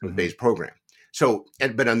an abstinence-based program. So,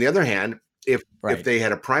 but on the other hand, if they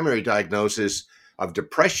had a primary diagnosis of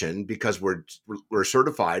depression because we're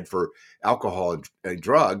certified for alcohol and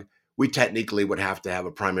drug, we technically would have to have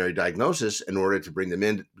a primary diagnosis in order to bring them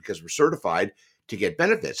in because we're certified to get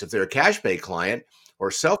benefits. If they're a cash pay client or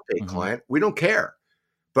a self-pay Mm-hmm. client, we don't care.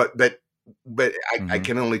 But I Mm-hmm.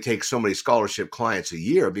 can only take so many scholarship clients a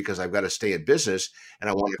year because I've got to stay in business and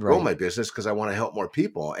I want to grow Right. my business because I want to help more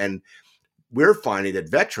people. And we're finding that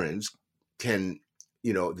veterans can,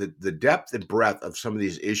 the depth and breadth of some of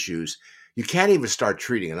these issues, you can't even start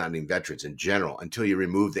treating, and I mean veterans in general, until you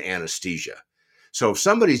remove the anesthesia. So if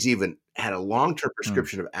somebody's even had a long-term Mm.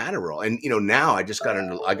 prescription of Adderall, and now I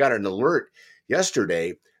got an alert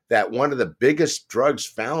yesterday that one of the biggest drugs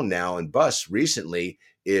found now in busts recently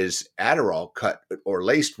is Adderall cut or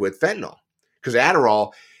laced with fentanyl. Because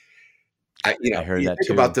Adderall, I heard you that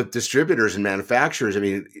think about too. the distributors and manufacturers. I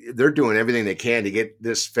mean, they're doing everything they can to get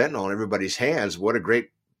this fentanyl in everybody's hands. What a great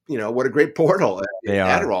portal, They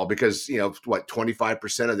are. Adderall, because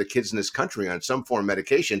 25% of the kids in this country are on some form of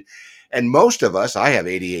medication, and most of us. I have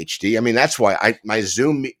ADHD. I mean, that's why my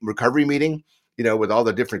Zoom recovery meeting. With all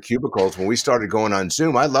the different cubicles, when we started going on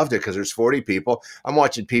Zoom, I loved it because there's 40 people. I'm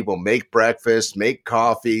watching people make breakfast, make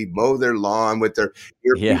coffee, mow their lawn with their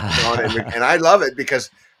earpieces on, Yeah. and I love it because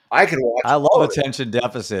I can watch I love all of it. attention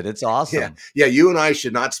deficit. It's Yeah, awesome. yeah. You and I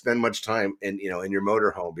should not spend much time in your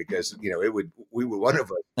motorhome because one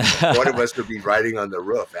of us would be riding on the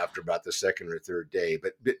roof after about the second or third day.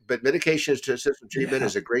 But medication assisted treatment Yeah.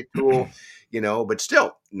 is a great tool, But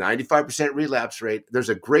still, 95% relapse rate. There's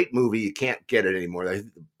a great movie, you can't get it anymore.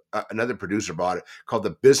 Another producer bought it, called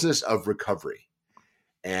The Business of Recovery,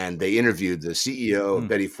 and they interviewed the CEO of Mm.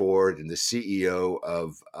 Betty Ford and the CEO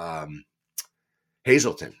of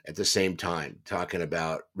Hazelton at the same time, talking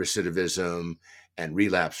about recidivism and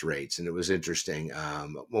relapse rates. And it was interesting. I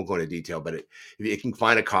won't go into detail, but if you can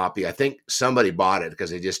find a copy, I think somebody bought it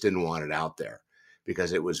because they just didn't want it out there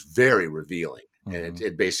because it was very revealing. And Mhm.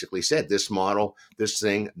 it basically said this model, this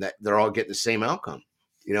thing, that they're all getting the same outcome.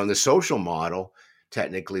 And the social model,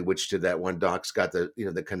 technically, which to that one doc's got the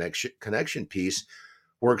connection piece,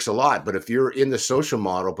 works a lot. But if you're in the social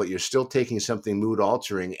model, but you're still taking something mood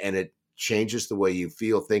altering and it changes the way you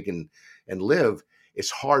feel, think, and live,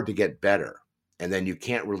 it's hard to get better. And then you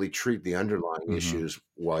can't really treat the underlying Mhm. issues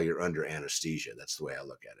while you're under anesthesia. That's the way I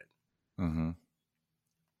look at it. Mhm.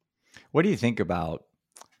 What do you think about,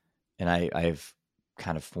 and I've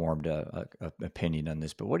kind of formed a opinion on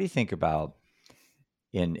this, but what do you think about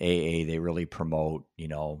in AA, they really promote,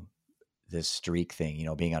 this streak thing,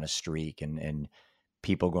 being on a streak and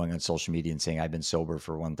people going on social media and saying, I've been sober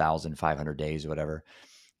for 1,500 days, whatever.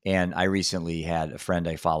 And I recently had a friend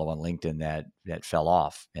I follow on LinkedIn that fell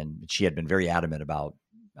off, and she had been very adamant about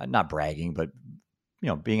not bragging, but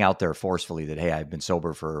being out there forcefully that, hey, I've been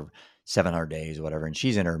sober for 700 days, whatever. And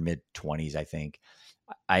she's in her mid 20s, I think.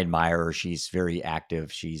 I admire her. She's very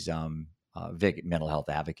active. She's a big mental health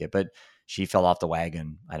advocate, but she fell off the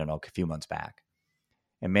wagon, I don't know, a few months back.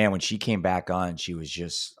 And man, when she came back on, she was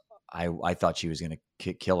just, I thought she was going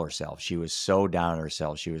to kill herself. She was so down on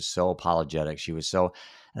herself. She was so apologetic.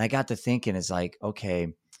 And I got to thinking, it's like,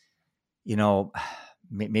 okay, you know,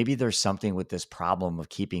 maybe there's something with this problem of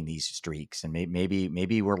keeping these streaks, and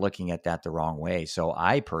maybe we're looking at that the wrong way. So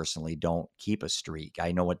I personally don't keep a streak.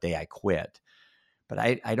 I know what day I quit, but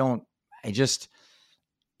I don't. I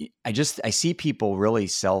see people really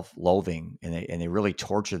self-loathing, and they really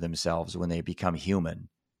torture themselves when they become human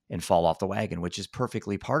and fall off the wagon, which is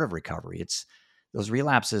perfectly part of recovery. It's those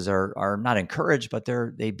relapses are not encouraged, but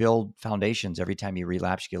they build foundations. Every time you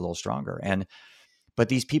relapse, you get a little stronger. But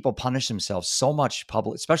these people punish themselves so much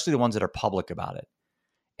public, especially the ones that are public about it.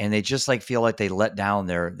 And they just like feel like they let down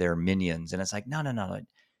their minions. And it's like, no,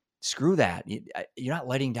 screw that. You're not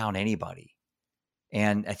letting down anybody.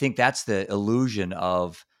 And I think that's the illusion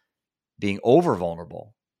of being over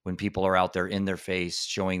vulnerable when people are out there in their face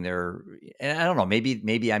showing and I don't know,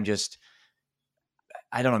 maybe I'm just,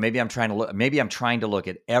 I don't know, maybe I'm trying to look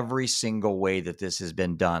at every single way that this has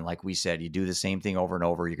been done. Like we said, you do the same thing over and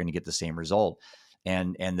over, you're going to get the same result.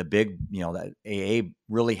 And the big, that AA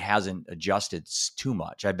really hasn't adjusted too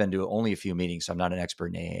much. I've been to only a few meetings, so I'm not an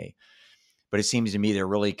expert in AA, but it seems to me they're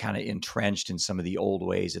really kind of entrenched in some of the old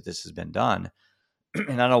ways that this has been done.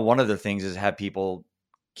 And I know one of the things is have people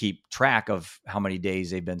keep track of how many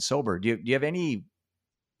days they've been sober. Do you have any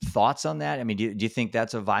thoughts on that? I mean, do you think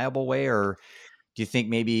that's a viable way, or do you think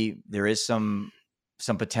maybe there is some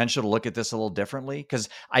potential to look at this a little differently? Because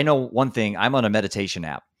I know one thing, I'm on a meditation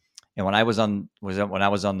app, and when I was on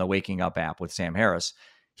the Waking Up app with Sam Harris,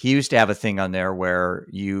 he used to have a thing on there where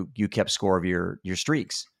you kept score of your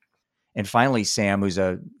streaks. And finally, Sam, who's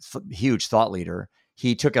a huge thought leader,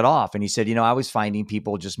 he took it off and he said, I was finding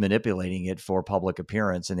people just manipulating it for public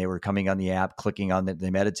appearance, and they were coming on the app, clicking on it, they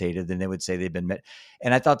meditated, then they would say they've been,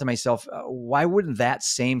 and I thought to myself, why wouldn't that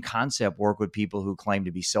same concept work with people who claim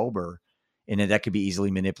to be sober? And that could be easily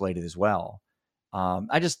manipulated as well.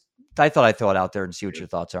 I thought I'd throw it out there and see what your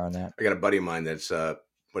thoughts are on that. I got a buddy of mine that's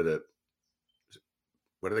what do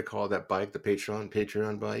they call that bike? The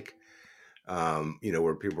Patreon bike.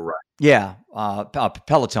 Where people ride. Yeah,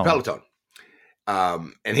 Peloton.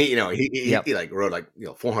 And he like rode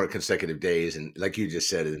 400 consecutive days, and like you just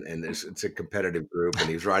said, and it's a competitive group, and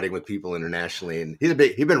he's riding with people internationally, and he's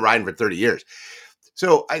been riding for 30 years.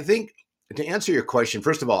 So I think, to answer your question,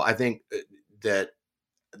 first of all, I think that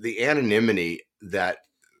the anonymity that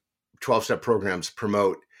 12-step programs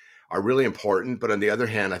promote are really important. But on the other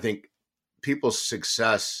hand, I think people's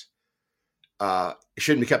success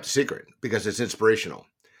shouldn't be kept a secret because it's inspirational.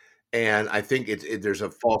 And I think there's a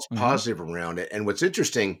false positive around it. And what's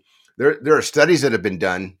interesting, there are studies that have been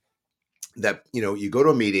done that, you go to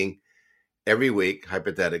a meeting every week,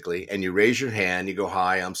 hypothetically, and you raise your hand, you go,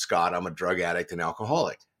 "Hi, I'm Scott. I'm a drug addict and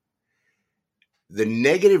alcoholic." The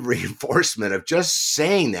negative reinforcement of just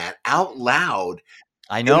saying that out loud,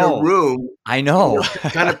 I know, in a room, I know,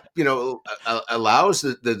 kind of, allows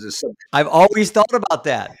the I've always thought about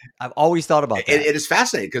that. It is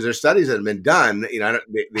fascinating because there's studies that have been done,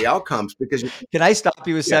 the outcomes, because. Can I stop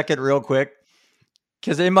you a second real quick?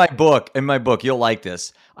 Because in my book, you'll like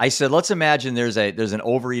this. I said, let's imagine there's an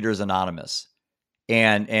Overeaters Anonymous,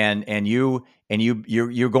 and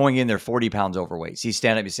you're going in there 40 pounds overweight. So you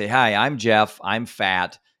stand up, you say, "Hi, I'm Jeff. I'm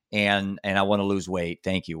fat, and I want to lose weight.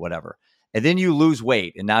 Thank you, whatever." And then you lose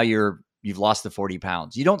weight, and now you've lost the 40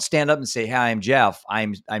 pounds. You don't stand up and say, "Hi, I'm Jeff.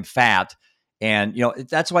 I'm fat." And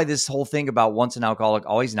that's why this whole thing about once an alcoholic,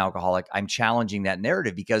 always an alcoholic, I'm challenging that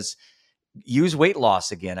narrative, because use weight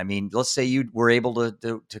loss again. I mean, let's say you were able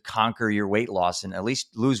to conquer your weight loss and at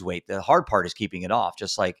least lose weight. The hard part is keeping it off.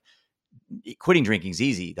 Just like quitting drinking is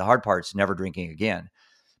easy. The hard part's never drinking again.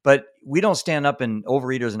 But we don't stand up in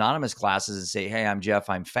Overeaters Anonymous classes and say, "Hey, I'm Jeff.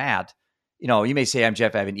 I'm fat." You may say, "I'm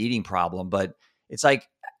Jeff. I have an eating problem," but it's like,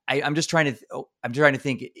 I'm trying to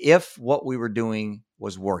think, if what we were doing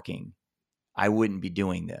was working, I wouldn't be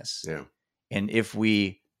doing this. Yeah. And if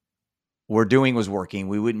we were doing was working,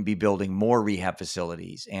 we wouldn't be building more rehab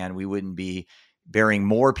facilities, and we wouldn't be burying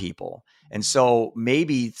more people. And so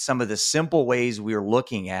maybe some of the simple ways we're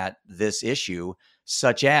looking at this issue,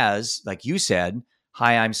 such as, like you said,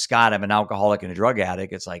 "Hi, I'm Scott. I'm an alcoholic and a drug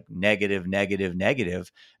addict." It's like negative, negative,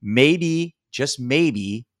 negative. Maybe, just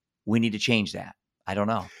maybe, we need to change that. I don't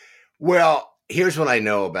know. Well, here's what I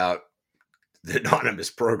know about the anonymous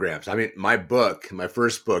programs. I mean, my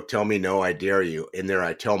first book, Tell Me No, I Dare You, in there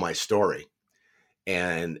I tell my story,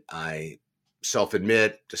 and I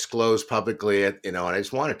self-admit, disclose publicly, and I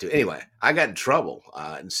just wanted to. Anyway, I got in trouble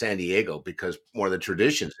in San Diego because one of the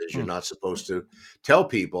traditions is you're not supposed to tell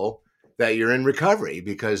people that you're in recovery,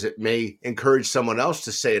 because it may encourage someone else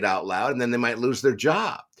to say it out loud, and then they might lose their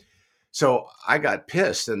job. So I got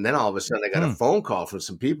pissed, and then all of a sudden I got a phone call from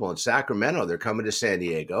some people in Sacramento. They're coming to San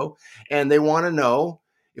Diego, and they want to know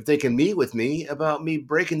if they can meet with me about me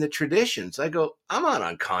breaking the traditions. I go, "I'm not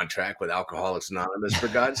on contract with Alcoholics Anonymous, for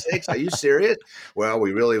God's sakes. Are you serious?" "Well,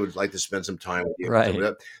 we really would like to spend some time with you." Right.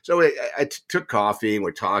 So I took coffee, and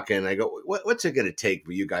we're talking. And I go, "What's it going to take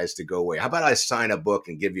for you guys to go away? How about I sign a book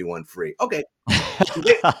and give you one free?" Okay.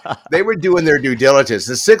 They were doing their due diligence.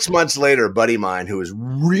 And 6 months later, a buddy of mine who was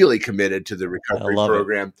really committed to the recovery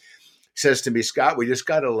program says to me, "Scott, we just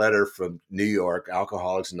got a letter from New York,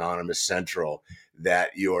 Alcoholics Anonymous Central,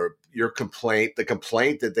 that your complaint, the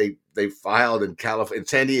complaint that they filed in California, in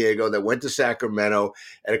San Diego, that went to Sacramento,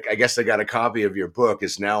 and I guess they got a copy of your book,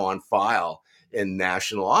 is now on file in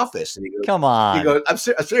national office." And he goes, "Come on." He goes, I'm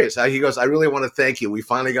serious. He goes, "I really want to thank you. We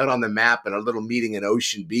finally got on the map at a little meeting in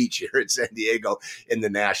Ocean Beach here in San Diego in the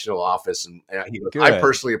national office." And he goes, "I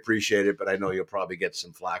personally appreciate it, but I know you'll probably get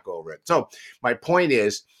some flack over it." So my point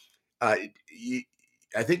is, I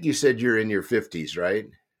think you said you're in your 50s, right?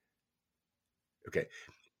 Okay.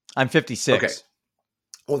 I'm 56. Okay.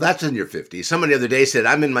 Well, that's in your 50s. Someone the other day said,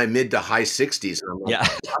 "I'm in my mid to high 60s." And yeah.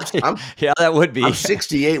 Yeah, that would be. I'm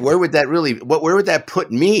 68. Where would that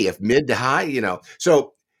put me, if mid to high,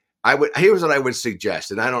 So here's what I would suggest.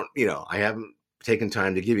 And I haven't taken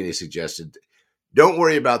time to give you any suggestions. Don't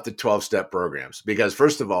worry about the 12-step programs, because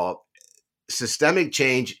first of all, systemic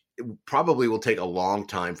change probably will take a long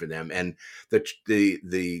time for them. And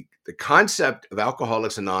the concept of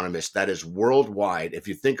Alcoholics Anonymous, that is worldwide, if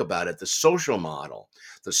you think about it, the social model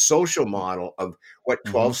of what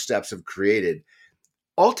 12 steps have created,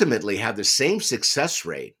 ultimately have the same success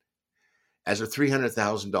rate as a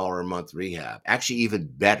 $300,000 a month rehab. Actually, even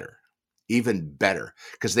better,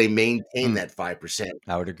 because they maintain Hmm. that 5%.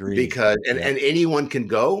 I would agree. Because Yep. and anyone can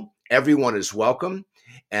go, everyone is welcome,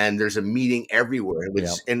 and there's a meeting everywhere.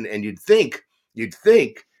 Yep. And you'd think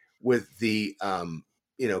with the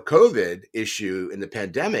COVID issue and the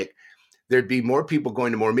pandemic, there'd be more people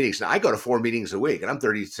going to more meetings. Now I go to 4 meetings a week, and I'm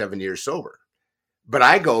 37 years sober. But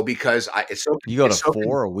I go because You go to it's so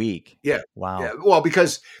 4 a week. yeah. Yeah. Wow. Well,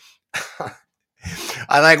 because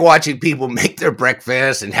I like watching people make their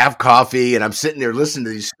breakfast and have coffee, and I'm sitting there listening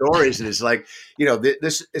to these stories, and it's like,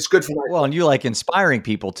 this it's good for my Well, and you like inspiring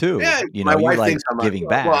people too. yeah. You My know, you wife like thinks I'm a giving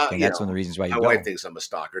back, and that's one of the reasons why my you wife go. thinks I'm a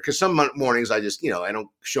stalker because some mornings I just I don't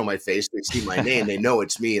show my face. They see my name, they know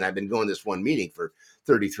it's me, and I've been going to this one meeting for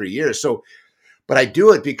 33 years. So, but I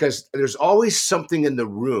do it because there's always something in the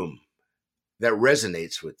room that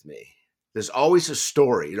resonates with me. There's always a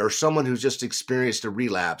story or someone who's just experienced a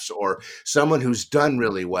relapse or someone who's done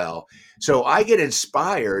really well. So I get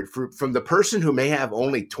inspired from the person who may have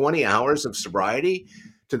only 20 hours of sobriety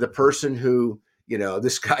to the person who,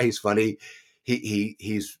 this guy is funny.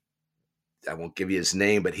 He's I won't give you his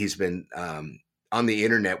name, but he's been on the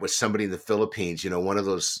internet with somebody in the Philippines, one of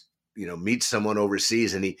those, meet someone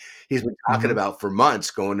overseas, and he's been talking Mhm. about for months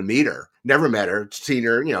going to meet her. Never met her, seen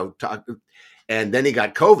her, talk, and then he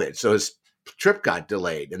got COVID, so his trip got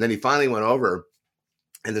delayed, and then he finally went over.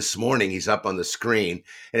 And this morning he's up on the screen,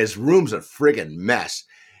 and his room's a friggin' mess.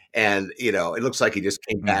 And it looks like he just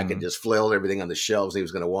came back and Mhm. just flailed everything on the shelves. He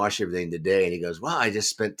was going to wash everything today, and he goes, "Well, I just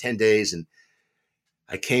spent 10 days, and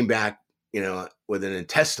I came back, with an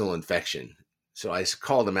intestinal infection." So I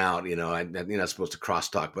called him out. You're not supposed to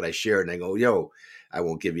crosstalk, but I shared, and I go, "Yo, I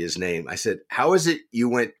won't give you his name." I said, "How is it you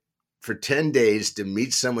went for 10 days to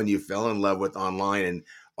meet someone you fell in love with online, and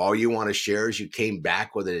all you want to share is you came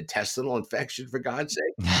back with an intestinal infection, for God's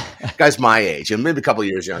sake?" Guy's my age, and maybe a couple of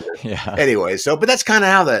years younger. Yeah. Anyway, but that's kind of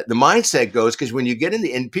how the mindset goes. Because when you get in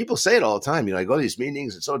and people say it all the time, I go to these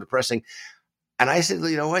meetings, it's so depressing. And I said,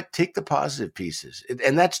 you know what? Take the positive pieces.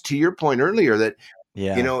 And that's to your point earlier that,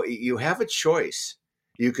 Yeah. you have a choice.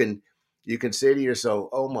 You can say to yourself,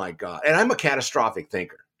 "Oh my God." And I'm a catastrophic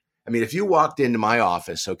thinker. I mean, if you walked into my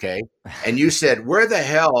office, okay, and you said, "Where the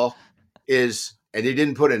hell is," and you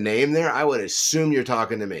didn't put a name there, I would assume you're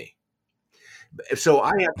talking to me. So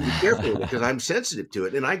I have to be careful because I'm sensitive to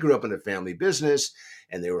it. And I grew up in a family business,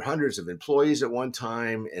 and there were hundreds of employees at one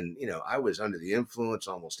time. And, I was under the influence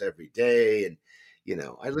almost every day. And,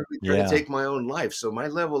 I literally tried to Yeah. take my own life. So my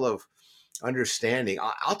level of understanding,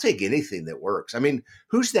 I'll take anything that works. I mean,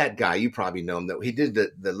 who's that guy? You probably know him, that he did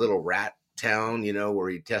the little rat town, where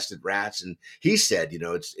he tested rats. And he said,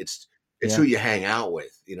 it's who Yeah. you hang out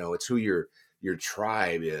with, it's who your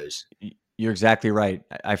tribe is. You're exactly right.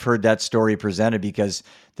 I've heard that story presented because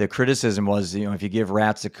the criticism was, if you give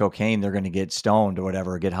rats the cocaine, they're going to get stoned or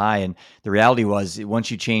whatever, or get high. And the reality was, once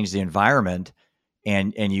you change the environment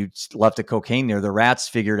and you left the cocaine there, the rats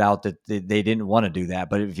figured out that they didn't want to do that.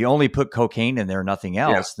 But if you only put cocaine in there, nothing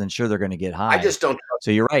Yeah. else, then sure, they're going to get I high. just don't So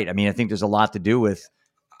you're right. I mean, I think there's a lot to do with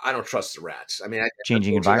I don't trust the rats. I mean,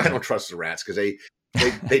 changing I don't environment. trust the rats because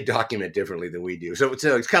they document differently than we do. So it's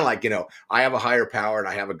kind of like, I have a higher power and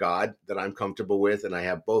I have a God that I'm comfortable with, and I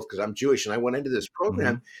have both because I'm Jewish. And I went into this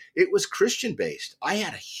program, Mhm. it was Christian based. I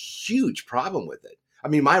had a huge problem with it. I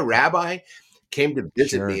mean, my rabbi came to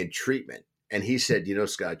visit me Sure. in treatment, and he said,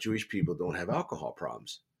 "Scott, Jewish people don't have alcohol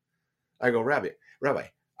problems." I go, Rabbi,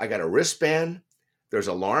 I got a wristband. There's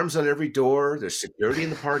alarms on every door. There's security in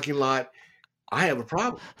the parking lot. I have a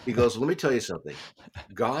problem. He goes, "Let me tell you something.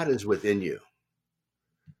 God is within you.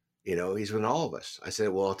 He's within all of us." I said,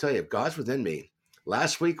 "Well, I'll tell you, if God's within me,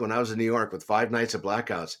 last week when I was in New York with 5 nights of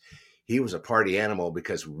blackouts, he was a party animal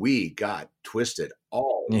because we got twisted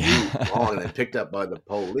all week long and then Yeah. picked up by the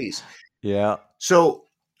police." Yeah. So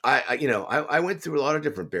I went through a lot of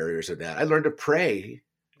different barriers of that. I learned to pray,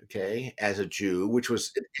 okay, as a Jew, which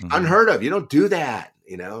was Mhm. unheard of. You don't do that.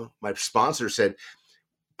 My sponsor said,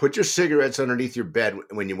 "Put your cigarettes underneath your bed.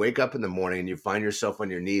 When you wake up in the morning and you find yourself on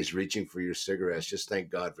your knees reaching for your cigarettes, just thank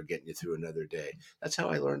God for getting you through another day." That's how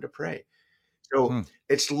I learned to pray. So Hmm.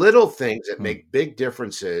 it's little things that Hmm. make big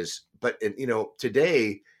differences. But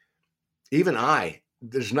today, even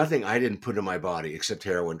there's nothing I didn't put in my body except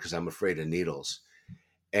heroin because I'm afraid of needles.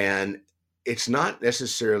 And it's not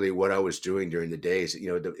necessarily what I was doing during the days.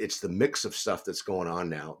 It's the mix of stuff that's going on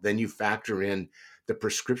now. Then you factor in the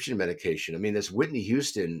prescription medication. I mean, this Whitney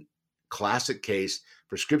Houston classic case: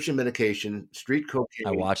 prescription medication, street cocaine,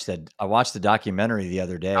 I watched the documentary the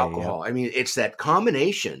other day. Yep. alcohol. I mean, it's that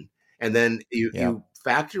combination. And then you Yep.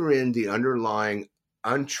 factor in the underlying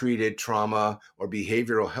untreated trauma or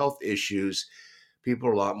behavioral health issues, people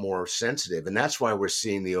are a lot more sensitive. And that's why we're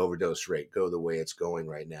seeing the overdose rate go the way it's going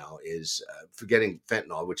right now, is forgetting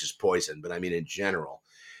fentanyl, which is poison, but I mean in general.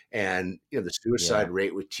 And, the Yeah. suicide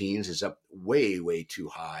rate with teens is up way, way too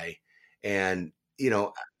high. And,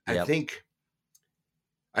 I Yep. think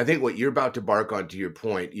what you're about to bark on, to your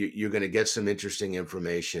point, you're going to get some interesting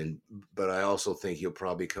information, but I also think you'll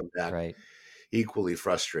probably come back Right. equally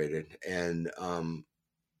frustrated. And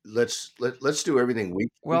let's do everything we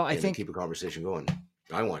Well, I can to think keep a conversation going.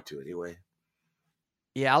 I want to anyway.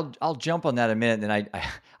 yeah, I'll jump on that in a minute. And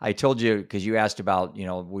I told you because you asked about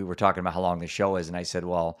we were talking about how long the show is, and I said,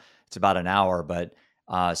 well, it's about an hour, but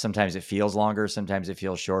sometimes it feels longer, sometimes it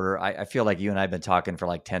feels shorter. I feel like you and I've been talking for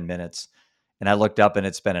like 10 minutes, and I looked up and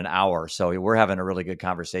it's been an hour, so we're having a really good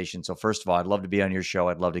conversation. So first of all, I'd love to be on your show.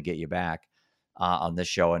 I'd love to get you back on this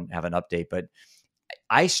show and have an update. But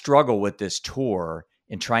I struggle with this tour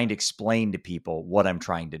and trying to explain to people what I'm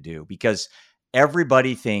trying to do because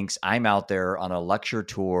everybody thinks I'm out there on a lecture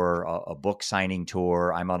tour, a book signing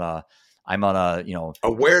tour. I'm on a,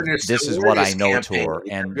 Awareness this is what I awareness know campaign. tour.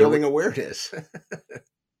 You're And building awareness.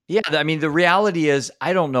 yeah, I mean, the reality is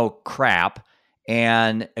I don't know crap.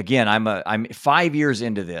 And again, I'm 5 years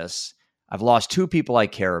into this. I've lost two people I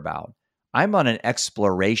care about. I'm on an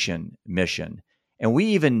exploration mission. And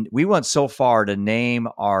we went so far to name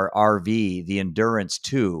our RV the Endurance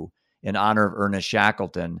 2 in honor of Ernest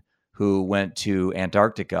Shackleton, who went to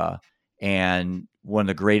Antarctica and one of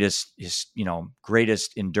the greatest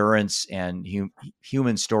endurance and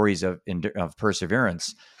human stories of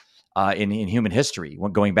perseverance in human history,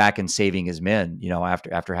 going back and saving his men,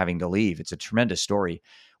 after having to leave. It's a tremendous story.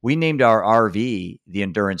 We named our RV the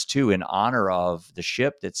Endurance 2 in honor of the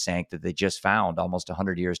ship that sank that they just found almost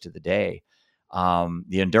 100 years to the day.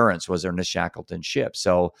 The Endurance was Ernest Shackleton's ship.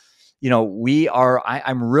 So,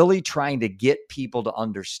 I'm really trying to get people to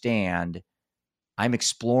understand I'm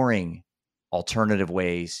exploring alternative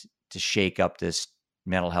ways to shake up this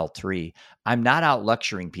mental health tree. I'm not out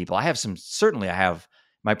lecturing people. I have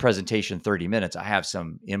my presentation 30 minutes. I have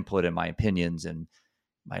some input and my opinions and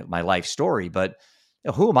my life story, but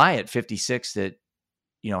who am I at 56 that,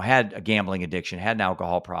 had a gambling addiction, had an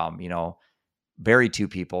alcohol problem, buried two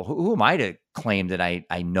people. Who am I to claim that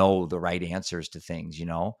I know the right answers to things,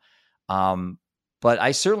 but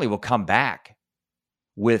I certainly will come back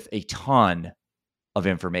with a ton of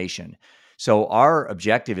information. So our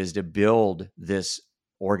objective is to build this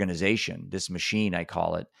organization, this machine, I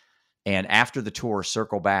call it. And after the tour,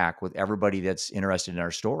 circle back with everybody that's interested in our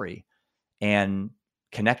story and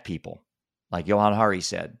connect people. Like Johan Hari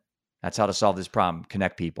said, that's how to solve this problem,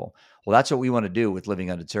 connect people. Well, that's what we want to do with Living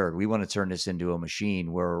Undeterred. We want to turn this into a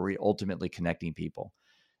machine where we're ultimately connecting people.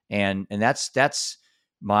 And that's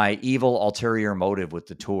my evil ulterior motive with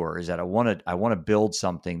the tour, is that I want to build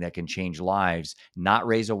something that can change lives, not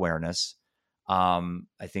raise awareness. I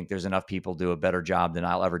think there's enough people do a better job than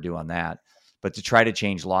I'll ever do on that, but to try to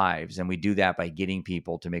change lives. And we do that by getting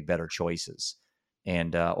people to make better choices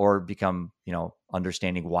and, or become,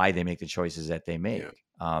 understanding why they make the choices that they make.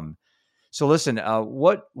 Yeah. So listen,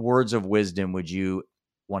 what words of wisdom would you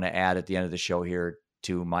want to add at the end of the show here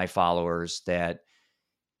to my followers that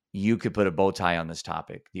you could put a bow tie on this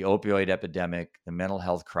topic, the opioid epidemic, the mental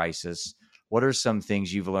health crisis? What are some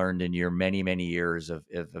things you've learned in your many, many years of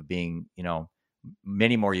being,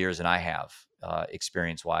 many more years than I have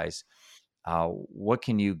experience wise? What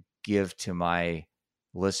can you give to my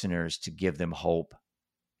listeners to give them hope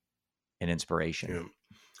and inspiration? Yeah.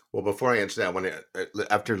 Well, before I answer that,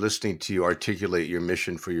 after listening to you articulate your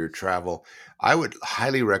mission for your travel, I would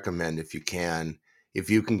highly recommend, if you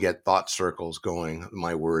can get thought circles going,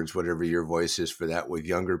 my words, whatever your voice is for that, with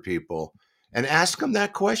younger people, and ask them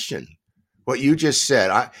that question. What you just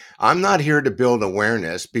said, I'm not here to build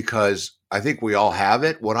awareness because I think we all have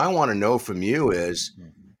it. What I want to know from you is,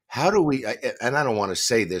 how do we, and I don't want to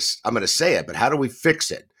say this, I'm going to say it, but how do we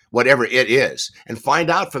fix it, whatever it is, and find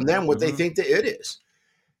out from them what they think that it is?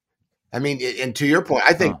 I mean, and to your point,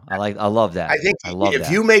 I think I love that. I think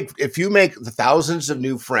if you make the thousands of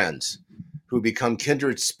new friends who become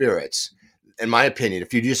kindred spirits, in my opinion,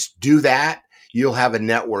 if you just do that, you'll have a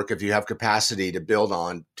network, if you have capacity to build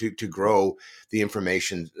on, to grow the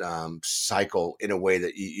information cycle in a way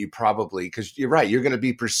that you probably, because you're right, you're going to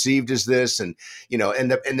be perceived as this, and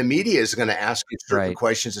and the media is going to ask you certain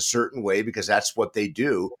questions a certain way because that's what they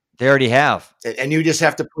do. They already have, and you just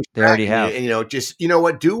have to push. They already have, and just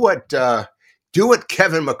do what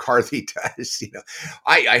Kevin McCarthy does.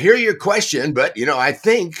 I hear your question, but I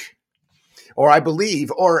think, or I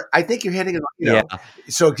believe, or I think you're hitting it.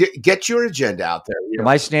 So get your agenda out there.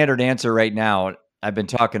 My standard answer right now, I've been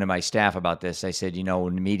talking to my staff about this. I said,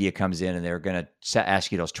 when the media comes in and they're going to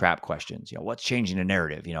ask you those trap questions, what's changing the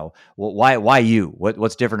narrative? Why you?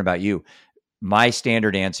 What's different about you? My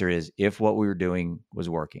standard answer is, if what we were doing was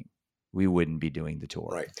working, we wouldn't be doing the tour.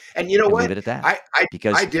 Right. And you know what? Leave it at that.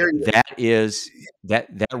 Because I dare you. That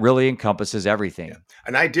really encompasses everything. Yeah.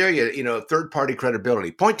 And I dare you, third party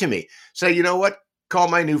credibility. Point to me. Say, you know what? Call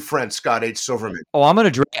my new friend, Scott H. Silverman. Oh, I'm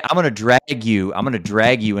gonna drag you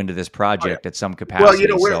into this project at some capacity.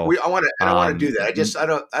 Well, I want to do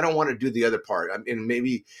that. I don't want to do the other part. I mean,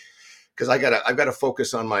 maybe because I've got to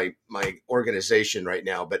focus on my organization right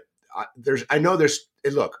now. But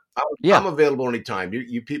look, I'm available anytime.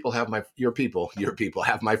 You people have your people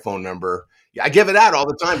have my phone number. I give it out all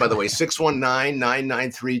the time, by the way,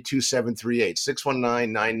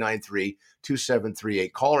 619-993-2738,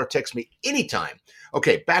 619-993-2738. Call or text me anytime.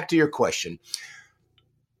 Okay, back to your question.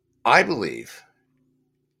 I believe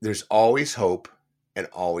there's always hope and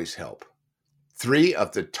always help. 3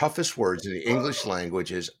 of the toughest words in the English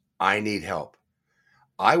language is, I need help.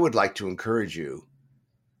 I would like to encourage you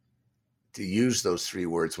to use those 3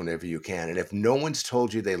 words whenever you can. And if no one's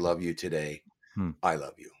told you they love you today, I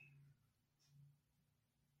love you.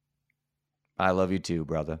 I love you too,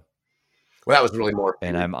 brother. Well, that was really more.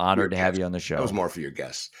 And I'm honored to have you on the show. That was more for your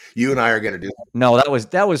guests. You and I are going to do that. No,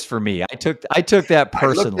 that was for me. I took that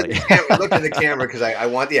personally. I looked at the camera because I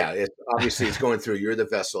want, obviously it's going through. You're the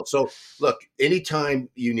vessel. So look, anytime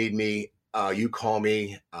you need me, you call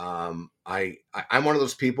me. I'm one of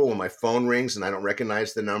those people, when my phone rings and I don't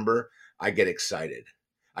recognize the number, I get excited.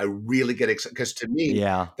 I really get excited because to me,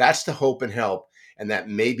 that's the hope and help. And that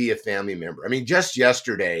may be a family member. I mean, just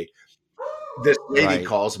yesterday, this lady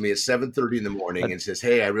calls me at 7:30 in the morning and says,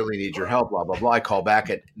 "Hey, I really need your help, blah, blah, blah." I call back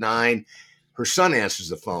at 9. Her son answers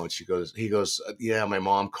the phone. He goes, "Yeah, my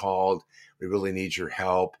mom called. We really need your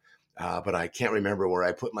help. But I can't remember where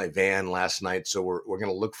I put my van last night. So we're going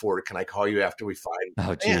to look for it. Can I call you after we find it?"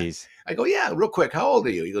 Oh, geez. I go, "Yeah, real quick. How old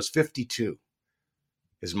are you?" He goes, 52.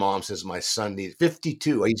 His mom says, "My son needs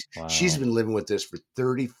 52. Wow. She's been living with this for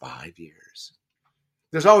 35 years.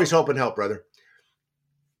 There's always hope and help, brother.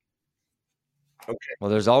 Okay.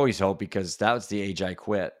 Well, there's always hope, because that was the age I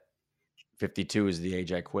quit. 52 is the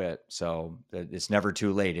age I quit. So it's never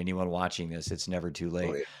too late. Anyone watching this, it's never too late.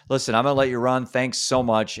 Oh, yeah. Listen, I'm going to let you run. Thanks so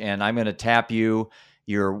much. And I'm going to tap your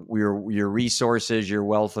resources, your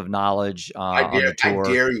wealth of knowledge on the tour.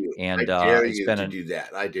 I dare you. And I dare you to do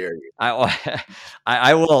that. I dare you.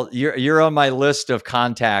 I will. You're on my list of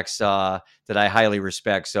contacts that I highly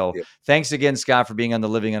respect. So thanks again, Scott, for being on the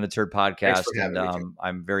Living Undeterred podcast. And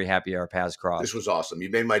I'm very happy our paths crossed. This was awesome. You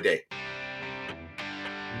made my day.